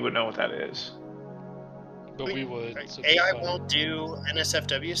even think he would know what that is. But we would. Right. So it'd be AI fun. won't do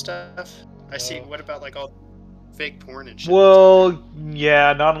NSFW stuff. I see. No. What about like all fake porn and shit? Well,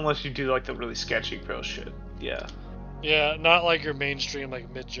 yeah, not unless you do like the really sketchy girl shit. Yeah. Yeah, not like your mainstream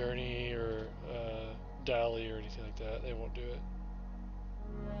like Midjourney or DALL-E or anything like that. They won't do it.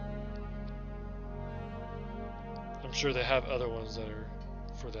 I'm sure they have other ones that are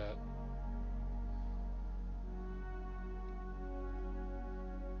for that.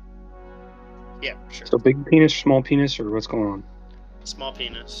 Yeah, sure. So big penis, small penis, or what's going on? Small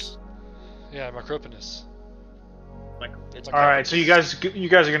penis. Yeah, Microponus. Like it's All right, so you guys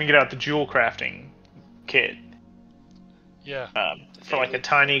are gonna get out the jewel crafting kit. Yeah. For like a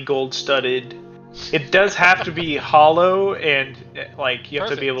tiny gold-studded. It does have to be hollow, and like you have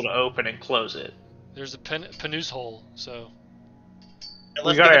to be able to open and close it. There's a Penuse hole, so. And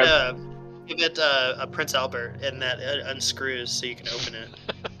We let's give gotta it a Prince Albert, and that unscrews so you can open it.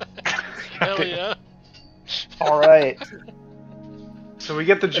 Hell yeah. All right. So we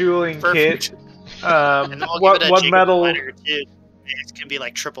get the jeweling Perfect. kit. And I'll What give it a what Jacob metal? Lighter, too. It can be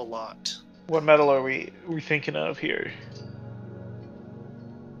like triple locked. What metal are we thinking of here?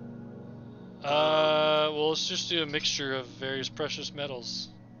 Well, let's just do a mixture of various precious metals.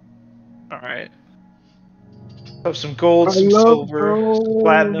 All right. Throw some gold, some silver, some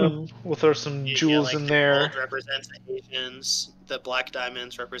platinum. We'll throw some jewels like in the there. gold represents the Asians. The black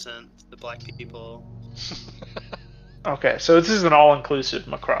diamonds represent the black people. Okay, so this is an all-inclusive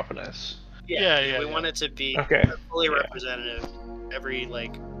Macropolis. Yeah, we want it to be fully representative. Every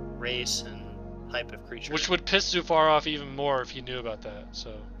like race and type of creature. Which would piss Zufar off even more if he knew about that.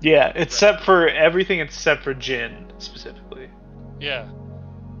 So. Yeah, except for everything except for Jin specifically. Yeah.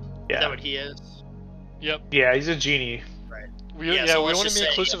 Yeah. Is that what he is? Yep. Yeah, he's a genie. Right. We want to be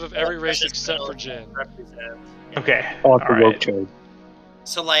inclusive of every race except for Jin. Okay. All All right. right. Chode.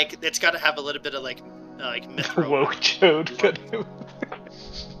 So like it's got to have a little bit of like mithril. Woke chode.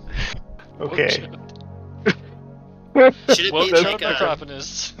 Okay. Should it Woke be chode like a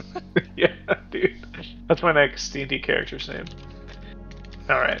Macropolis. Yeah, dude. That's my next D&D character's name.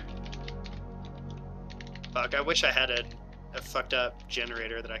 All right. fuck? I wish I had a fucked up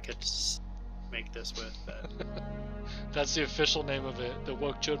generator that I could make this with. But... That's the official name of it. The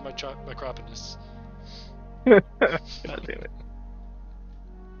Woke Chode Macropolis. God damn it.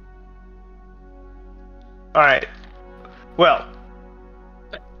 All right. Well,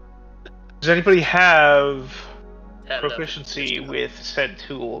 does anybody have proficiency with said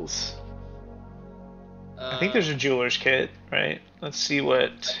tools? I think there's a jeweler's kit, right? Let's see what. I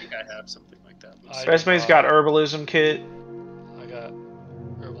think I have something like that. Resume's got herbalism kit. I got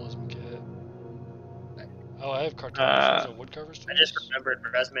herbalism kit. Oh, I have cartographers and woodcarvers tools. I just remembered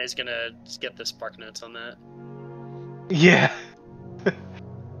Resume's gonna get the spark notes on that. Yeah.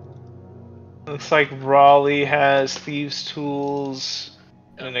 Looks like Raleigh has thieves' tools,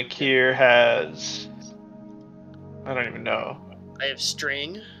 and Akir has. I don't even know. I have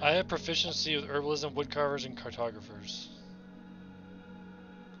string. I have proficiency with herbalism, woodcarvers, and cartographers.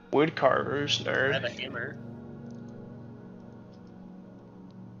 Woodcarvers, nerd. I have a hammer.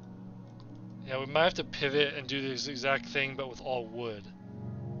 Yeah, we might have to pivot and do this exact thing, but with all wood.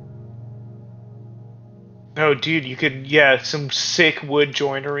 No, dude, you could, some sick wood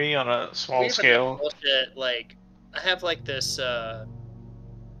joinery on a small scale. Bullshit, like, I have like this, I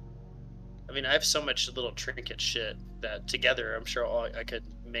mean, I have so much little trinket shit that together, I'm sure I could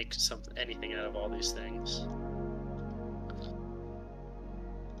make anything out of all these things.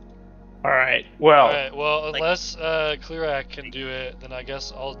 Alright, well... Alright, well, unless Clearac can do it, then I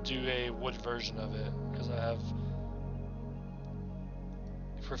guess I'll do a wood version of it, because I have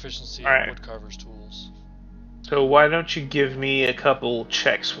proficiency in woodcarver's tools. So why don't you give me a couple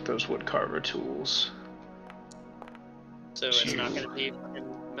checks with those woodcarver tools? So it's not going to be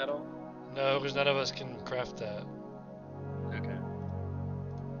fucking metal? No, because none of us can craft that. Okay.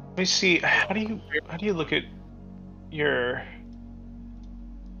 Let me see, how do you look at your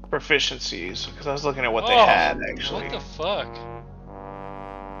proficiencies? Because I was looking at what they had, actually. What the fuck?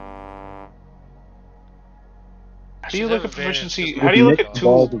 How do you look at proficiency? How do you look at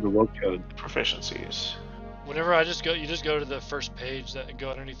tools of the woke chode proficiencies? Whenever you just go to the first page that go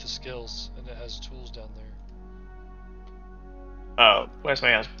underneath the skills, and it has tools down there. Oh, where's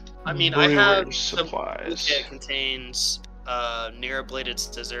my ass? I mean, I have supplies. It contains narrow-bladed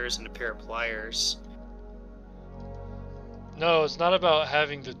scissors and a pair of pliers. No, it's not about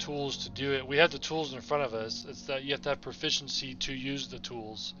having the tools to do it. We have the tools in front of us. It's that you have to have proficiency to use the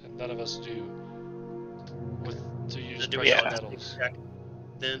tools, and none of us do. To use precious metals.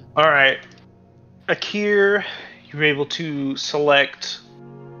 Then. All right, Akir, you're able to select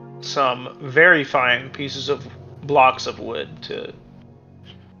some very fine pieces of blocks of wood to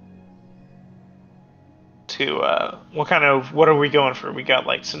what are we going for? We got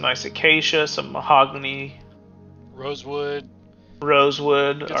like some nice acacia, some mahogany, rosewood. Get some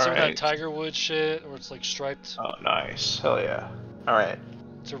of that tiger wood shit, or it's like striped. Oh, nice. Hell yeah. All right.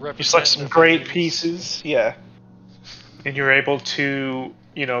 To represent you select some great pieces, yeah, and you're able to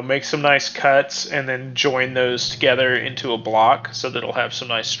make some nice cuts and then join those together into a block so that it'll have some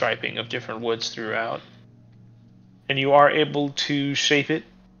nice striping of different woods throughout. And you are able to shape it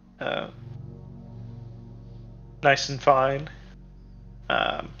nice and fine.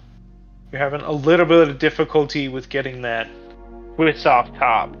 You're having a little bit of difficulty with getting that twist off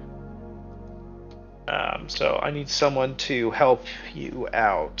top. So I need someone to help you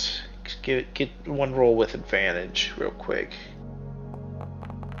out. Get one roll with advantage real quick.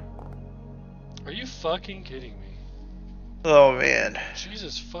 Are you fucking kidding me? Oh man.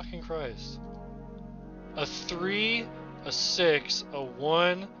 Jesus fucking Christ. A 3, a 6, a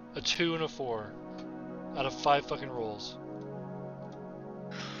 1, a 2, and a 4. Out of 5 fucking rolls.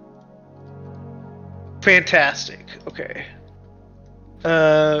 Fantastic. Okay.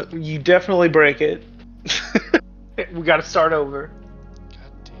 You definitely break it. We gotta start over.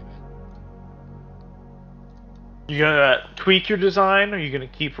 God damn it. You gonna tweak your design, or you gonna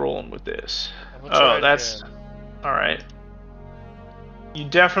keep rolling with this? I'm gonna try it that's again. all right. You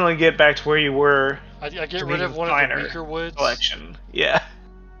definitely get back to where you were. I get rid of one of the weaker woods Selection. Yeah.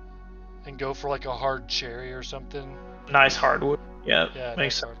 and go for like a hard cherry or something. Nice hardwood. Yeah. Yeah, Makes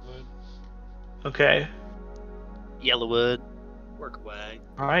nice sense. hardwood. Okay. Yellowwood. Work away.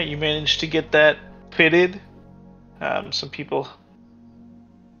 All right. You managed to get that fitted. Some people.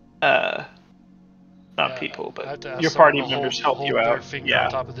 Not Yeah, people, I have to but ask your someone party to members hold help you their out. finger Yeah.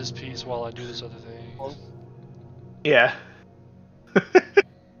 on top of this piece while I do this other thing. Yeah.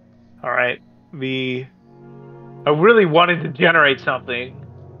 All right. I really wanted to generate something,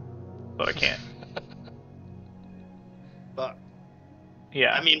 but I can't. But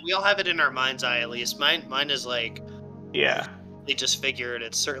Yeah. I mean, we all have it in our mind's eye at least. Mine is like Yeah. they just figured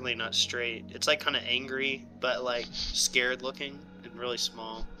it's certainly not straight. It's like kind of angry, but like scared looking and really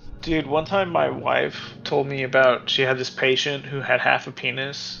small. Dude, one time my wife told me about she had this patient who had half a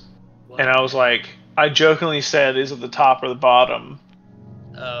penis, and I was like, I jokingly said, "Is it the top or the bottom?"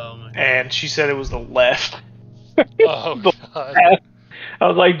 Oh my god. And she said it was the left. Oh The god. left. I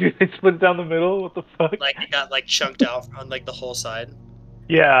was like, dude, they split it down the middle? What the fuck? Like it got like chunked out on like the whole side.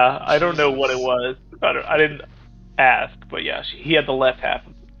 Yeah, I don't know what it was. I didn't ask, but yeah, he had the left half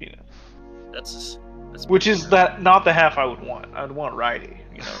of the penis. That's Which is that not the half I would want. I'd want righty,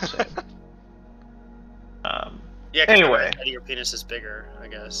 you know what I'm saying? yeah. 'Cause Anyway. the right side of your penis is bigger, I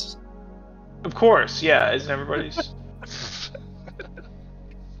guess. Of course, yeah, isn't everybody's?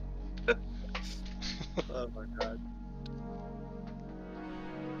 Oh my god.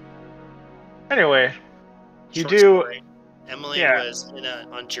 Anyway, you Short do. story. Emily Yeah. was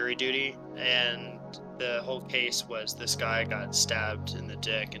on jury duty, and the whole case was this guy got stabbed in the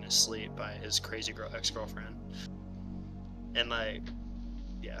dick in his sleep by his crazy ex-girlfriend, and like,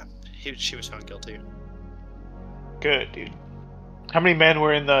 yeah, she was found guilty. Good, dude. How many men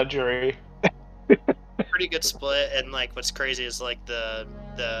were in the jury? Pretty good split, and like what's crazy is like the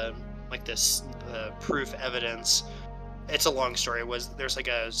proof evidence. It's a long story. There's like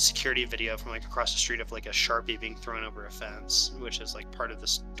a security video from like across the street of like a Sharpie being thrown over a fence, which is like part of the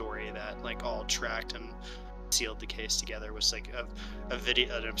story that like all tracked and sealed the case together. Was like a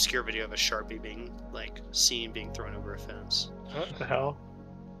video, an obscure video of a Sharpie being like seen being thrown over a fence. What the hell?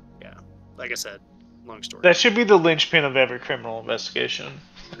 Yeah, like I said, long story. That should be the linchpin of every criminal investigation.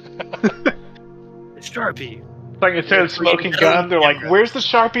 It's Sharpie. It's like instead of smoking gun, they're like, "Where's the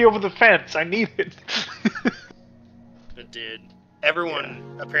Sharpie over the fence? I need it." But dude,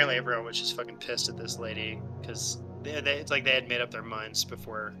 apparently everyone was just fucking pissed at this lady because it's like they had made up their minds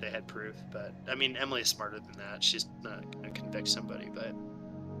before they had proof. But I mean, Emily's smarter than that. She's not gonna convict somebody, but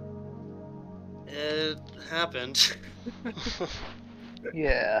it happened.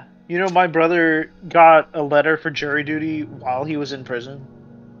 Yeah. You know, my brother got a letter for jury duty while he was in prison.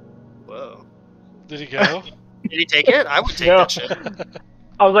 Whoa. Did he go? Did he take it? I would take No. that shit.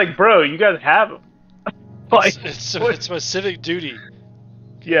 I was like, bro, you guys have him. Like, it's my civic duty.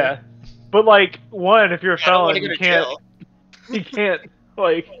 yeah. But like, one, if you're a I don't want felon, to go to jail. you can't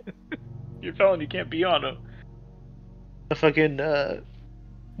like, you're a felon, you can't be on a fucking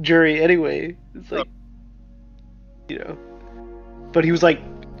jury anyway. It's like, you know. But he was like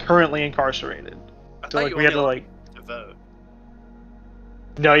currently incarcerated, I so thought like you we had to only like. to vote.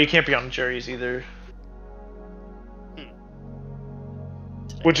 No, you can't be on juries either.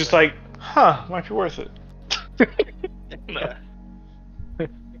 Which is like, might be worth it. No. Yeah.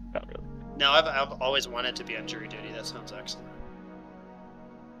 Not really. No, I've always wanted to be on jury duty. That sounds excellent.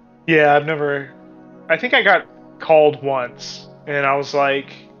 Yeah, I've never. I think I got called once, and I was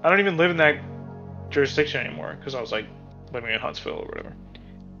like, I don't even live in that jurisdiction anymore because I was like living in Huntsville or whatever.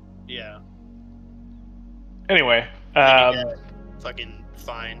 Yeah. Anyway, Maybe get fucking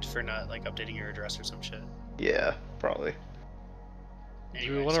fined for not like updating your address or some shit. yeah, probably. Do we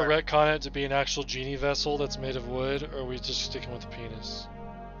Anyway, want to sorry. retcon it to be an actual genie vessel that's made of wood, or are we just sticking with the penis?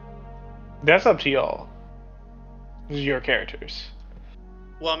 That's up to y'all. These are your characters.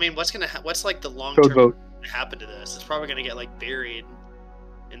 Well, I mean, what's like the long Code term vote. happen to this? It's probably gonna get like buried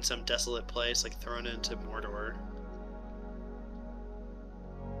in some desolate place, like thrown into Mordor.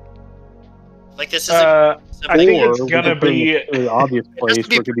 Like this is I think it's Or we gonna could put it in be. a really obvious has place to be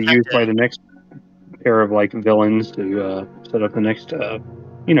where it could be used by protected. the next pair of like villains to set up the next,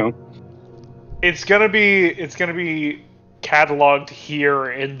 It's gonna be cataloged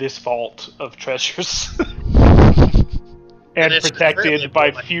here in this vault of treasures, and it's currently protected by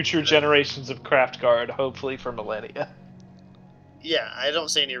like- future generations of Craftguard, hopefully for millennia. Yeah, I don't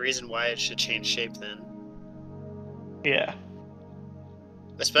see any reason why it should change shape then. Yeah.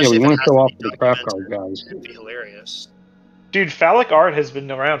 Especially we if want it to has show to off be for the craft documented. card guys. It'd be hilarious. Dude, phallic art has been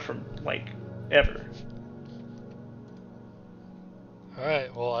around from, like, ever.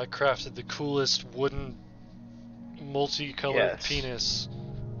 Alright, well, I crafted the coolest wooden multicolored Yes. penis.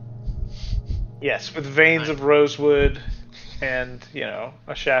 Yes, with veins Nice. of rosewood and, a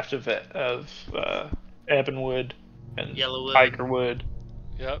shaft of ebonwood and Yellowwood. hikerwood.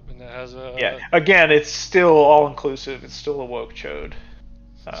 Yep, and it has a... Yeah. Again, it's still all-inclusive. It's still a woke chode.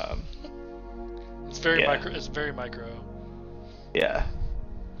 It's very yeah. micro. It's very micro. Yeah.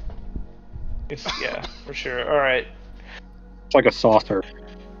 For sure. All right. It's like a saucer.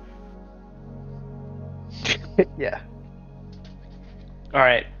 Yeah. All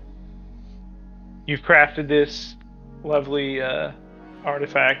right. You've crafted this lovely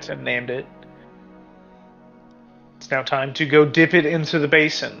artifact and named it. It's now time to go dip it into the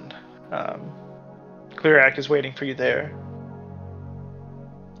basin. Clearac is waiting for you there.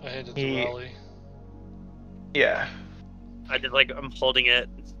 I handed it to Raleigh. Yeah. I'm holding it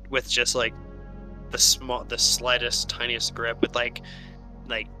with just like the slightest, tiniest grip with like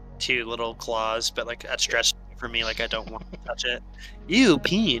two little claws, but like that's stretched for me. Like I don't want to touch it. You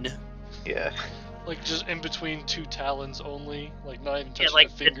peen. Yeah. Like just in between two talons only, like not even touching Yeah, like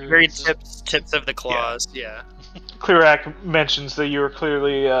the finger. the very it's just- tips of the claws. Yeah. Clearac mentions that you are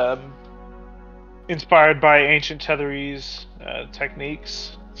clearly inspired by ancient Tetherese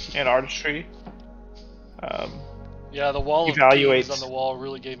techniques and artistry. Yeah, the wall of Evaluates. peas on the wall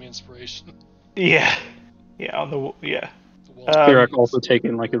really gave me inspiration. Yeah. The wall Clearac also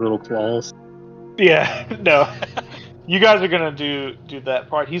taking like his little claws. Yeah, no. You guys are gonna do that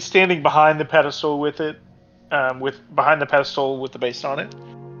part. He's standing behind the pedestal with it, behind the pedestal with the base on it.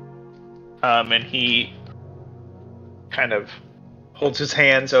 And he kind of holds his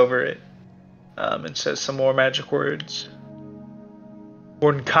hands over it, and says some more magic words.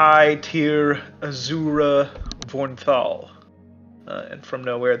 Vornkai Tir Azura Vornthal. And from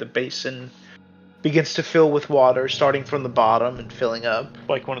nowhere the basin begins to fill with water, starting from the bottom and filling up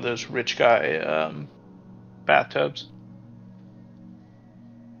like one of those rich guy bathtubs.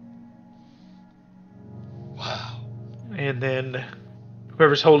 Wow. And then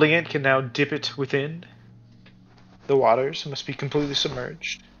whoever's holding it can now dip it within the waters. It must be completely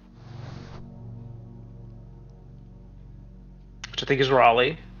submerged. Which I think is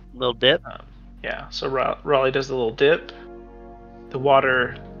Raleigh. Little dip. Yeah, so Raleigh does the little dip. The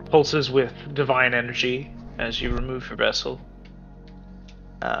water pulses with divine energy as you remove your vessel.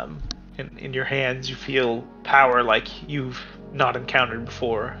 In your hands, you feel power like you've not encountered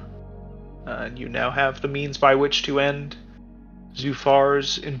before. And you now have the means by which to end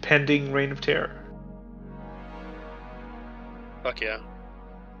Zufar's impending reign of terror. Fuck yeah.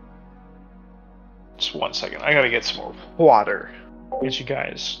 Just 1 second, I gotta get some more water as you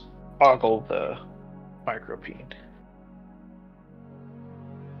guys ogle the micropene.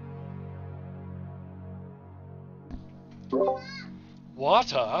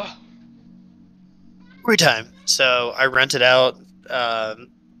 Water? Every time. So I rented out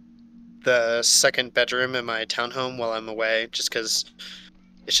the second bedroom in my townhome while I'm away, just because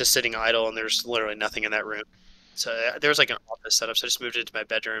it's just sitting idle and there's literally nothing in that room. So there was like an office setup, so I just moved it into my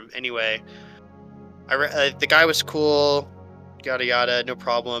bedroom. Anyway, the guy was cool, yada yada, no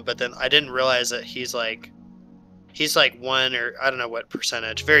problem. But then I didn't realize that he's like one, or I don't know what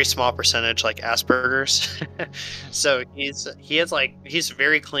percentage, very small percentage, like Asperger's. So he's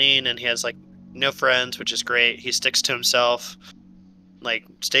very clean and he has like no friends, which is great. He sticks to himself, like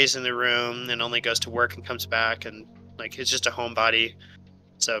stays in the room and only goes to work and comes back, and like he's just a homebody.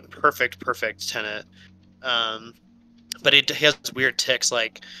 So perfect tenant. But he has weird tics,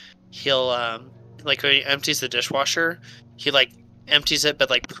 like he'll like when he empties the dishwasher, he like empties it but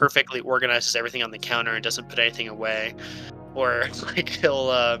like perfectly organizes everything on the counter and doesn't put anything away. Or like he'll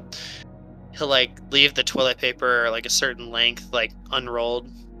like leave the toilet paper like a certain length like unrolled,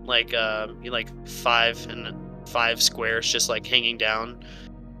 like 5 squares just like hanging down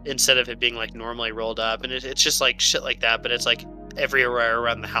instead of it being like normally rolled up. And it's just like shit like that, but it's like everywhere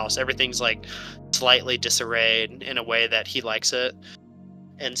around the house. Everything's like slightly disarrayed in a way that he likes it.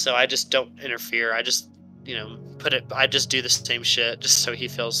 And so I just don't interfere. I just, I just do the same shit just so he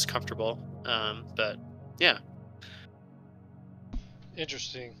feels comfortable. But yeah.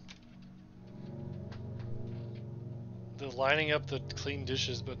 Interesting. The lining up the clean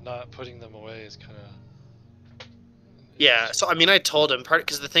dishes but not putting them away is kind of... Yeah, so I mean, I told him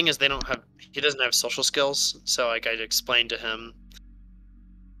because the thing is he doesn't have social skills, so like I explained to him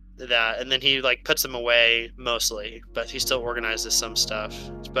that, and then he like puts them away mostly, but he still organizes some stuff.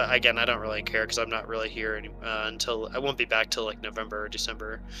 But again, I don't really care because I'm not really here until I won't be back till like November or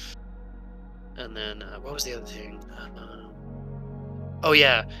December. And then what was the other thing? Oh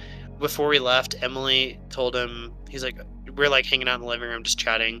yeah, before we left, Emily told him, he's like, we're like hanging out in the living room just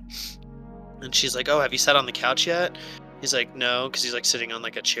chatting, and she's like, oh, have you sat on the couch yet? He's like, no, because he's like sitting on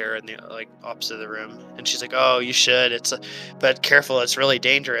like a chair in the like opposite of the room, and she's like, oh, you should, but careful, it's really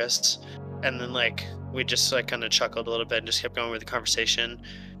dangerous. And then like we just like kind of chuckled a little bit and just kept going with the conversation.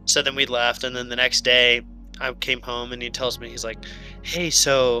 So then we left, and then the next day I came home and he tells me, he's like, hey,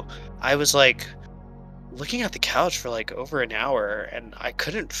 so I was like looking at the couch for like over an hour and I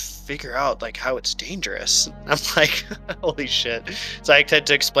couldn't figure out like how it's dangerous. I'm like, holy shit. So I had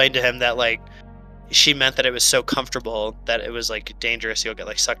to explain to him that like she meant that it was so comfortable that it was like dangerous. You'll get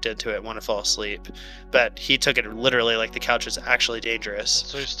like sucked into it and want to fall asleep. But he took it literally like the couch was actually dangerous.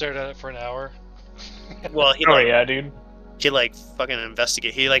 So he stared at it for an hour? Well, he yeah, dude. He like fucking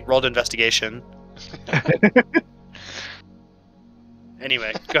investigate. He like rolled investigation.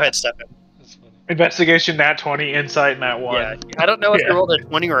 Anyway, go ahead, Stefan. Investigation nat 20, insight nat 1. Yeah, I don't know if you rolled a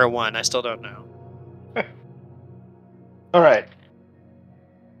 20 or a 1. I still don't know. All right.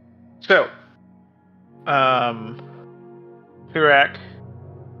 So, Pirak,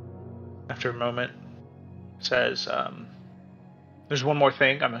 after a moment, says, there's one more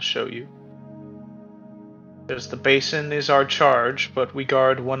thing I'm going to show you. There's the basin is our charge, but we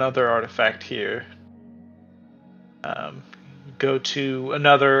guard one other artifact here. Go to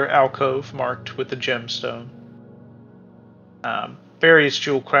another alcove marked with a gemstone. Various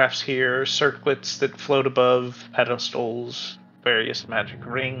jewel crafts here, circlets that float above pedestals, various magic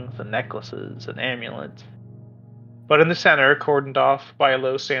rings and necklaces and amulets. But in the center, cordoned off by a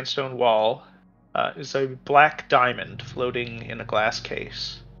low sandstone wall, is a black diamond floating in a glass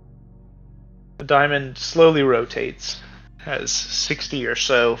case. The diamond slowly rotates, has 60 or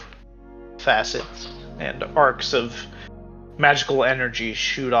so facets, and arcs of magical energy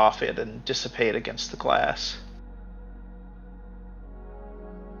shoot off it and dissipate against the glass.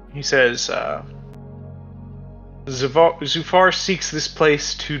 He says, Zufar seeks this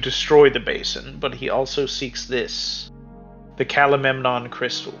place to destroy the basin, but he also seeks this, the Calamemnon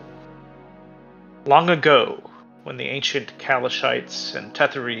crystal. Long ago, when the ancient Kalashites and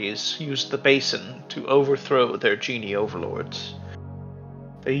Tetheres used the basin to overthrow their genie overlords,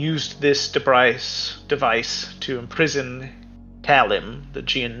 they used this device to imprison Kalim, the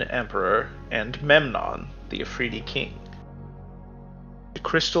Jinn Emperor, and Memnon, the Afridi king. The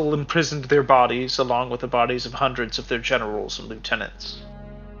crystal imprisoned their bodies along with the bodies of hundreds of their generals and lieutenants.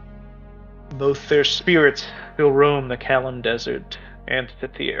 Both their spirits still roam the Kalim Desert and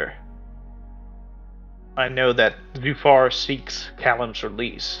Tethir. I know that Zufar seeks Kalim's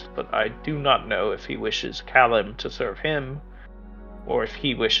release, but I do not know if he wishes Kalim to serve him, or if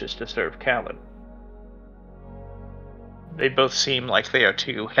he wishes to serve Kalim. They both seem like they are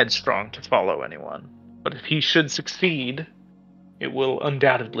too headstrong to follow anyone, but if he should succeed, it will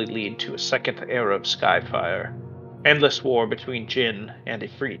undoubtedly lead to a second era of Skyfire, endless war between Jinn and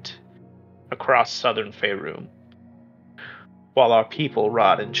Ifrit, across southern Faerûn, while our people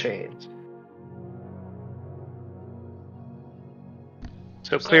rot in chains.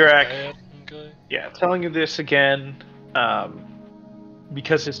 So Clearac, Okay. telling you this again,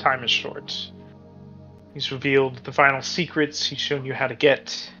 because his time is short. He's revealed the final secrets, he's shown you how to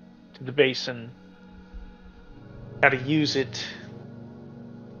get to the basin, how to use it.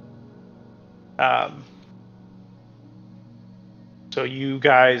 So you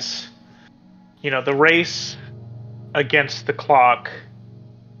guys, the race against the clock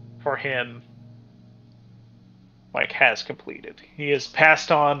for him, has completed. He has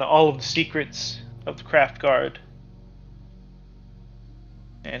passed on all of the secrets of the Craft Guard,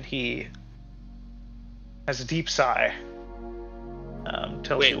 and he has a deep sigh.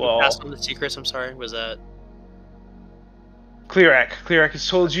 Tells you all. Passed on the secrets. I'm sorry. Was that Clearac? Clearac has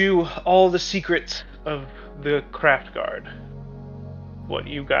told you all the secrets of the Craft Guard. What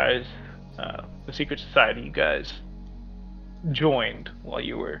you guys, the secret society you guys joined while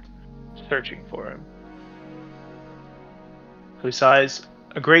you were searching for him. So he sighs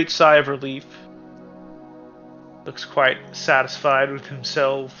a great sigh of relief. Looks quite satisfied with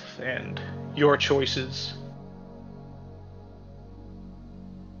himself and your choices.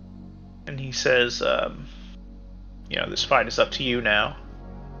 And he says, this fight is up to you now.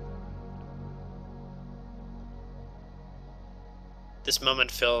 This moment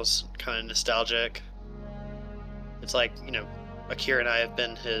feels kind of nostalgic. It's like, Akira and I have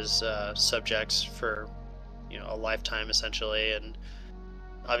been his subjects for, a lifetime essentially, and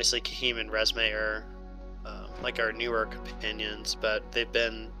obviously Kahim and Resme are like our newer companions, but they've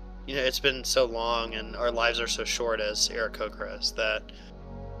been, it's been so long, and our lives are so short as Aarakocras that,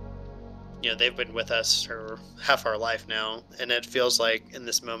 they've been with us for half our life now, and it feels like in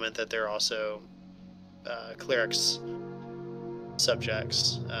this moment that they're also clerics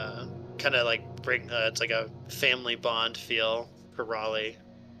subjects. Kind of like it's like a family bond feel for Raleigh.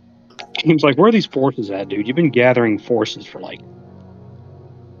 Seems like, where are these forces at, dude? You've been gathering forces for like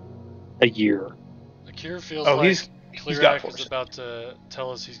a year. Akira feels Oh, like he's got Clearac is forces. about to tell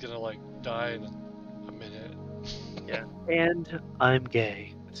us he's gonna like die in a minute. Yeah. And I'm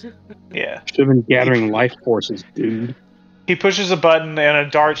gay. Yeah. Should have been gathering life forces, dude. He pushes a button and a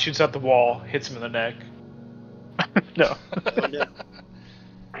dart shoots out the wall, hits him in the neck. No. Oh no.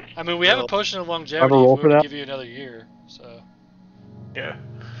 I mean, we have a Well, potion of longevity have a if roll we for were to that? give you another year. So Yeah.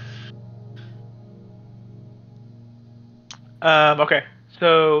 Okay.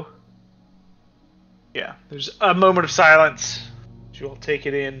 So, yeah, there's a moment of silence. You all take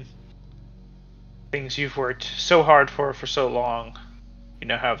it in. Things you've worked so hard for so long. You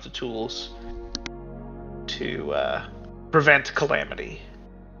now have the tools to prevent calamity.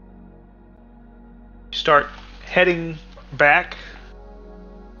 You start heading back,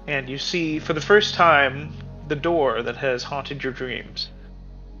 and you see, for the first time, the door that has haunted your dreams.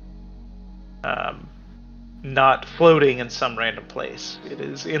 Not floating in some random place. It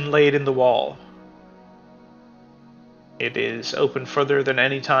is inlaid in the wall. It is open further than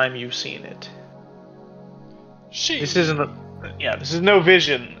any time you've seen it. This isn't this is no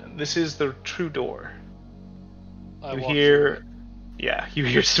vision. This is the true door. I You walk through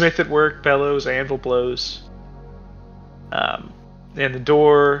hear Smith at work, bellows, anvil blows. And the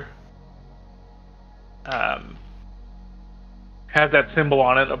door has that symbol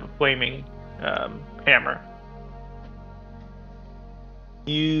on it of a flaming hammer.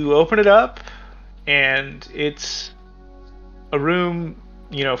 You open it up, and it's a room,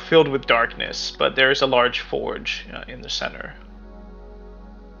 filled with darkness, but there's a large forge in the center.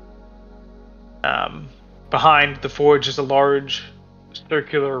 Behind the forge is a large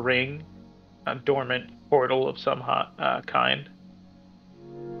circular ring, a dormant portal of some kind.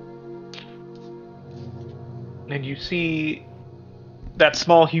 And you see that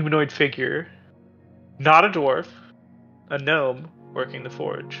small humanoid figure, not a dwarf, a gnome, working the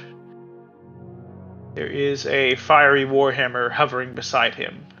forge. There is a fiery warhammer hovering beside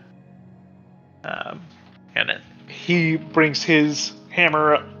him. He brings his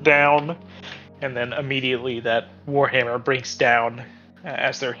hammer down, and then immediately that warhammer breaks down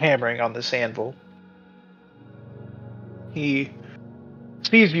as they're hammering on this anvil. He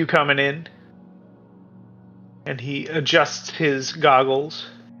sees you coming in, and he adjusts his goggles,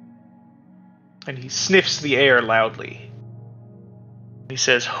 and he sniffs the air loudly. He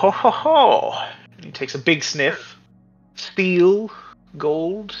says, "Ho ho ho!" And he takes a big sniff. Steel,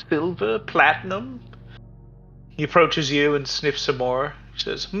 gold, silver, platinum. He approaches you and sniffs some more. He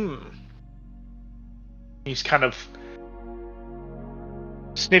says, He's kind of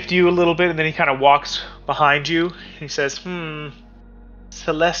sniffed you a little bit, and then he kind of walks behind you. He says,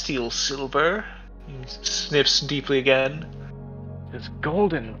 celestial silver. He sniffs deeply again. He says,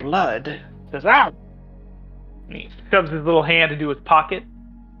 golden blood. He says, ow! And he shoves his little hand into his pocket,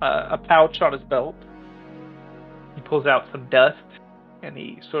 a pouch on his belt. He pulls out some dust, and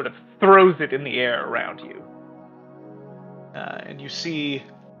he sort of throws it in the air around you. And you see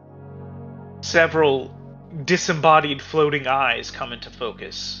several disembodied floating eyes come into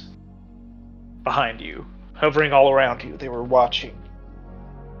focus behind you, hovering all around you. They were watching.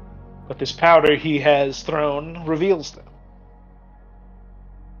 But this powder he has thrown reveals them.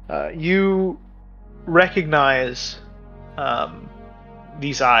 You recognize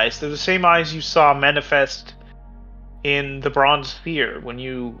these eyes. They're the same eyes you saw manifest in the Bronze Sphere when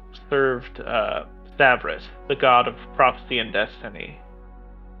you served Stavros, the god of prophecy and destiny.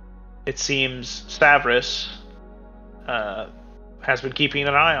 It seems Stavros has been keeping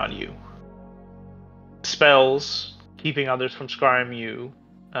an eye on you. Spells keeping others from scrying you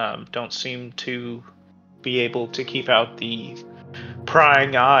don't seem to be able to keep out the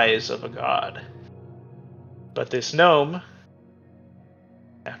prying eyes of a god. But this gnome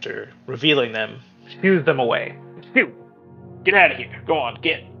After revealing them, shoos them away. Shoo! Get out of here. Go on,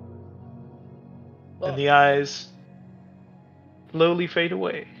 get. And the eyes slowly fade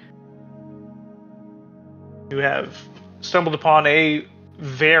away. You have stumbled upon a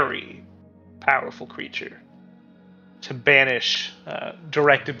very powerful creature to banish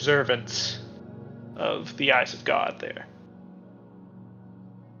direct observance of the eyes of God there.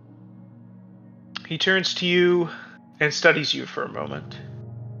 He turns to you and studies you for a moment.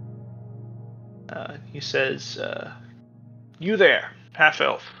 He says, you there,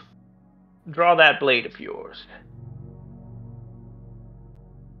 half-elf. Draw that blade of yours.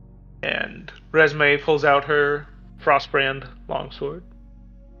 And Resme pulls out her Frostbrand longsword.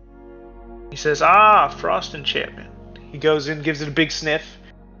 He says, ah, frost enchantment. He goes in, gives it a big sniff.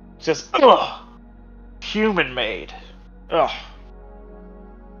 Says, ugh, human-made. Ugh.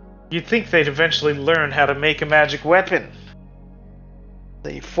 You'd think they'd eventually learn how to make a magic weapon.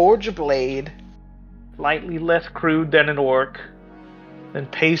 They forge a blade, slightly less crude than an orc, then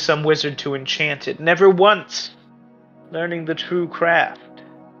pay some wizard to enchant it, never once learning the true craft.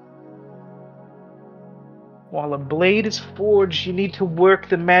 While a blade is forged, you need to work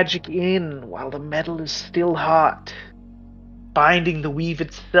the magic in while the metal is still hot, binding the weave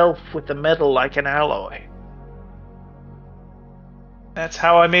itself with the metal like an alloy. That's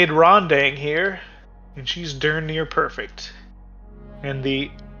how I made Rondang here, and she's darn near perfect. And the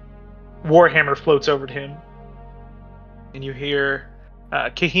warhammer floats over to him, and you hear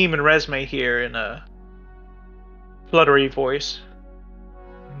Kahim and Resme here in a fluttery voice.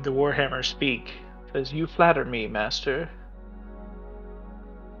 The warhammer speak. Says, you flatter me, master.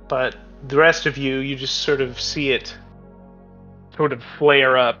 But the rest of you, you just sort of see it sort of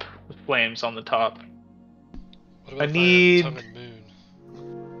flare up with flames on the top. What about I need... Tongue and Moon?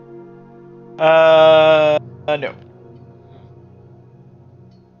 No.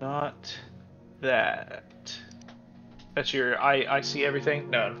 Not that. That's your I see everything?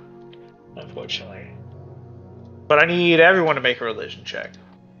 No. Unfortunately. But I need everyone to make a religion check.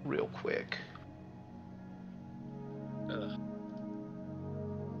 Real quick.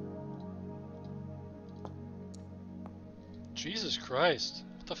 Jesus Christ.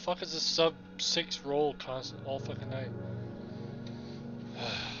 What the fuck is this sub 6 roll constant all fucking night?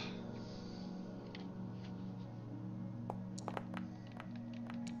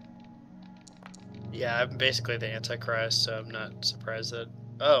 Yeah, I'm basically the Antichrist, so I'm not surprised that...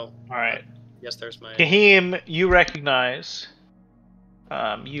 Oh. Alright. Yes, there's my... Kahim, you recognize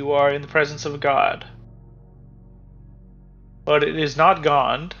you are in the presence of a god. But it is not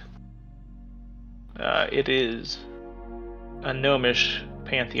Gond. It is a gnomish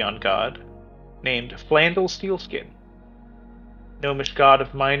pantheon god named Flandel Steelskin, gnomish god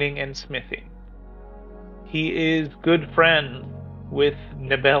of mining and smithing. He is good friend with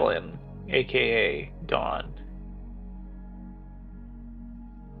Nebelin, aka Gond.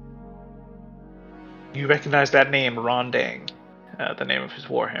 You recognize that name, Rondang, the name of his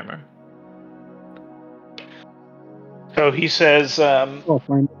warhammer. So he says,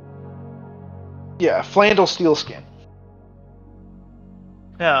 fine. yeah, Flandel Steelskin.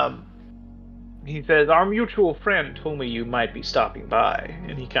 He says, our mutual friend told me you might be stopping by,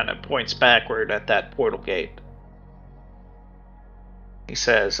 and he kind of points backward at that portal gate. He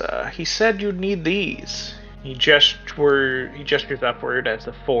says, he said you'd need these. He gestures upward as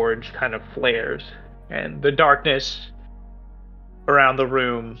the forge kind of flares, and the darkness around the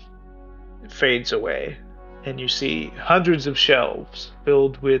room fades away, and you see hundreds of shelves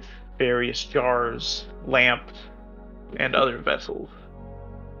filled with various jars, lamps, and other vessels.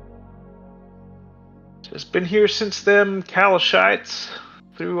 It's been here since them Kalashites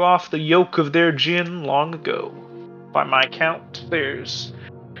threw off the yoke of their gin long ago. By my count, there's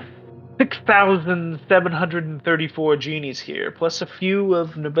 6,734 genies here, plus a few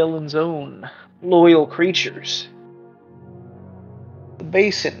of Nebelin's own loyal creatures. The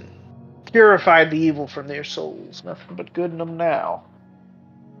basin purified the evil from their souls. Nothing but good in them now.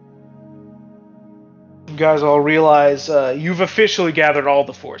 You guys all realize you've officially gathered all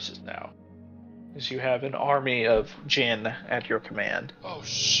the forces now, as you have an army of Jinn at your command. Oh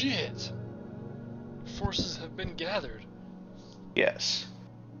shit! Forces have been gathered. Yes.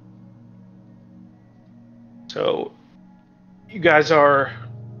 So, you guys are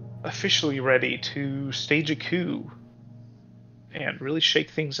officially ready to stage a coup and really shake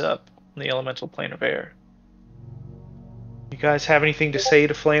things up in the elemental plane of air. You guys have anything to say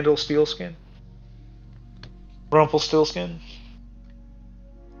to Flandel Steelskin? Rumpelstiltskin?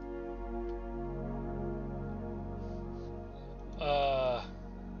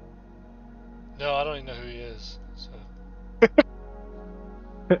 No, I don't even know who he is. So.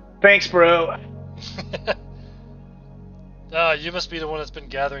 Thanks, bro. Ah, you must be the one that's been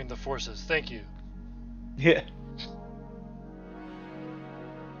gathering the forces. Thank you. Yeah.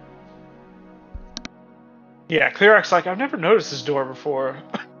 Yeah, Clearac's like, I've never noticed this door before.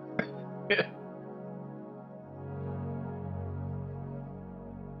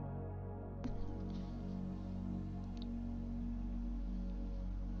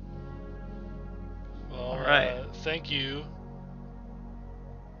 Well, All right. thank you.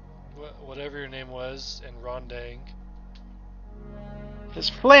 Whatever your name was, and Rondang. This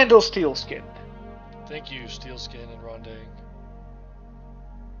Flandel Steelskin. Thank you, Steelskin and Rondang.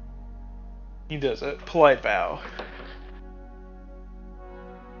 He does a polite bow.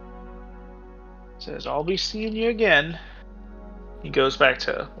 Says, I'll be seeing you again. He goes back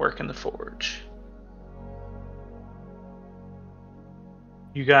to work in the forge.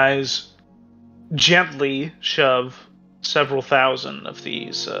 You guys gently shove several thousand of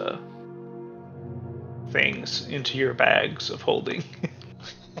these things into your bags of holding.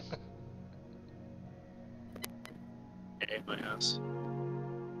 My ass.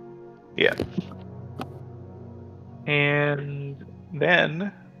 Yeah. And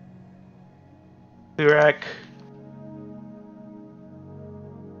then Lurak,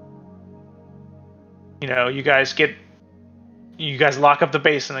 you guys lock up the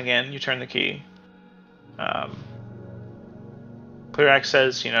basin again. You turn the key. Clearac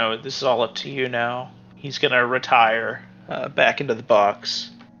says, this is all up to you now. He's gonna retire back into the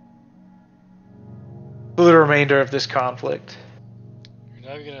box for the remainder of this conflict. You're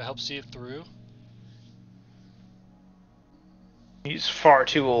not even gonna help see it through? He's far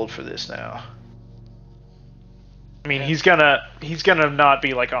too old for this now. I mean, Yeah. he's gonna not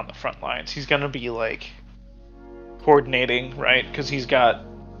be like on the front lines. He's gonna be like coordinating, right? Because he's got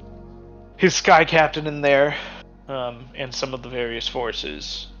his sky captain in there, and some of the various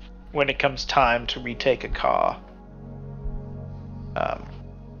forces when it comes time to retake a Ka.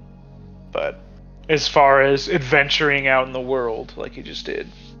 But as far as adventuring out in the world, like he just did,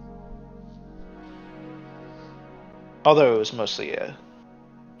 although it was mostly a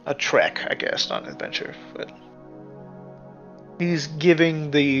trek, I guess, not an adventure, but he's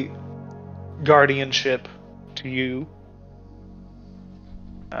giving the guardianship to you.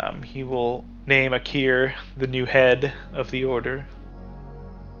 He will name Akir the new head of the order.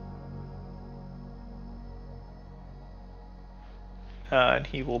 And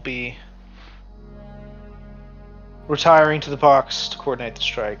he will be retiring to the box to coordinate the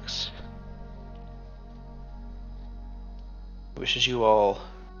strikes. Wishes you all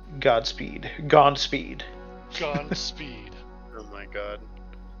Godspeed. Godspeed. Godspeed. Oh my god.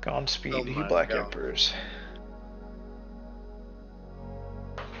 Godspeed, Oh you my Black God. Emperors.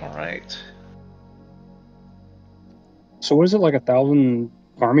 Alright. So what is it, like 1,000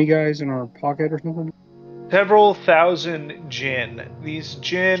 army guys in our pocket or something? Several thousand Jinn. These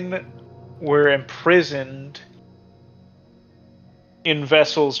Jinn were imprisoned in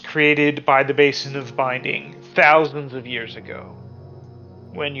vessels created by the Basin of Binding thousands of years ago,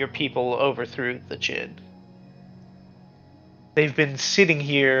 when your people overthrew the Jinn. They've been sitting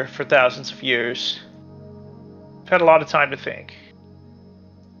here for thousands of years. I've had a lot of time to think.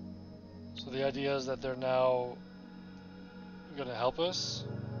 So the idea is that they're now gonna help us?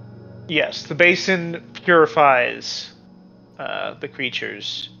 Yes, the Basin purifies the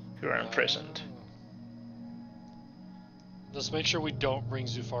creatures who are imprisoned. Let's make sure we don't bring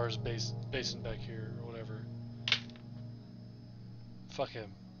Zufar's basin back here or whatever. Fuck him.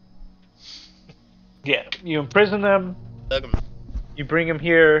 Yeah, you imprison them, Dug 'em. you bring them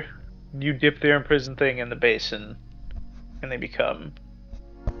here, you dip their imprisoned thing in the basin, and they become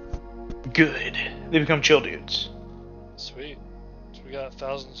good. They become chill dudes. Sweet. So we got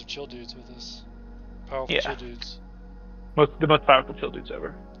thousands of chill dudes with us. Powerful Yeah. chill dudes. The most powerful chill dudes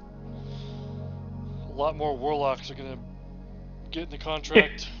ever. A lot more warlocks are gonna get in the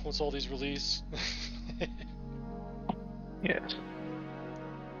contract once all these release. Yes.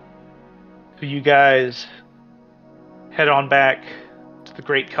 So you guys head on back to the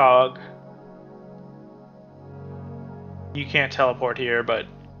Great Cog. You can't teleport here, but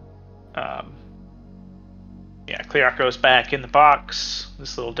Clearach goes back in the box,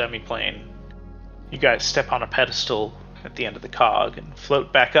 this little demi-plane. You guys step on a pedestal at the end of the cog and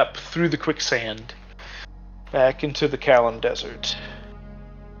float back up through the quicksand, back into the Kalam Desert.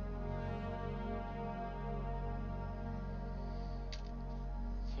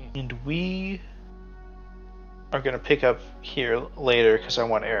 And we are going to pick up here later because I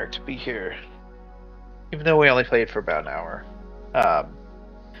want Eric to be here. Even though we only played for about an hour.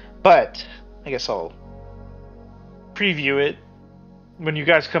 But I guess I'll preview it. when you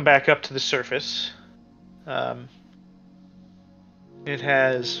guys come back up to the surface, it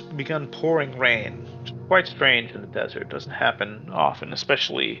has begun pouring rain. It's quite strange in the desert. It doesn't happen often,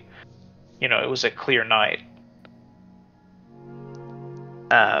 especially, it was a clear night.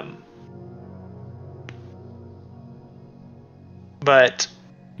 But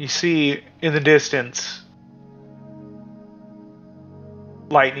you see in the distance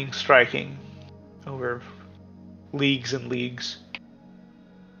lightning striking over leagues and leagues.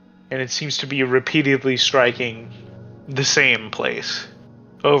 And it seems to be repeatedly striking the same place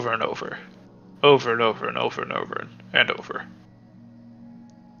over and over. Over and over and over and over and over.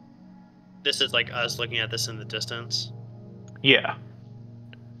 This is like us looking at this in the distance. Yeah.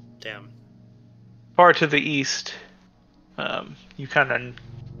 Damn. Far to the east, you kind of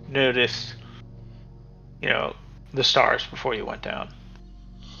noticed, the stars before you went down.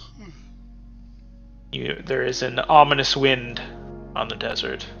 There is an ominous wind on the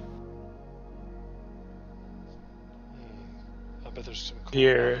desert. I bet there's some cool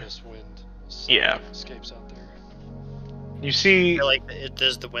Here. ominous wind. Yeah. Escapes out there. You I see, feel like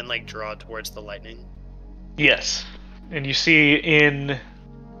does the wind like draw towards the lightning? yes, and you see in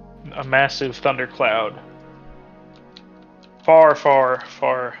a massive thundercloud, far, far,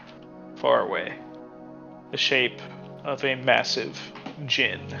 far, far away, the shape of a massive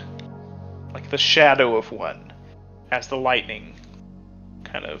djinn, like the shadow of one, as the lightning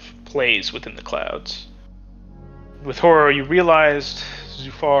kind of plays within the clouds. With horror, you realized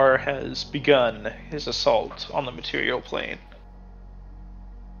Zufar has begun his assault on the material plane.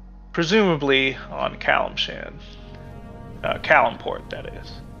 Presumably on Kalamport, that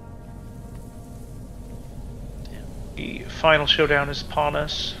is. Damn. The final showdown is upon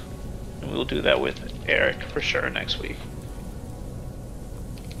us, and we'll do that with Eric for sure next week.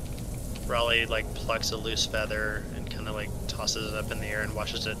 Raleigh like plucks a loose feather and kind of like tosses it up in the air and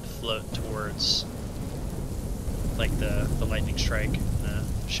watches it float towards like the lightning strike, the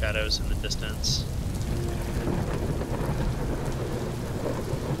shadows in the distance.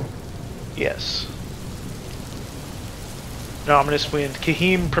 Yes. An ominous wind.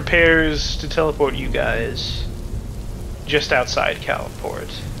 Kahim prepares to teleport you guys just outside Kalamport.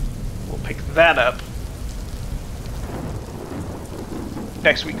 We'll pick that up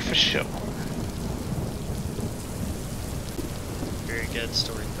next week for sure. Very good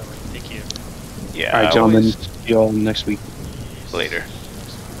storytelling. Thank you. Yeah. All right, gentlemen. See you all next week. Later.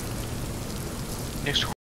 Next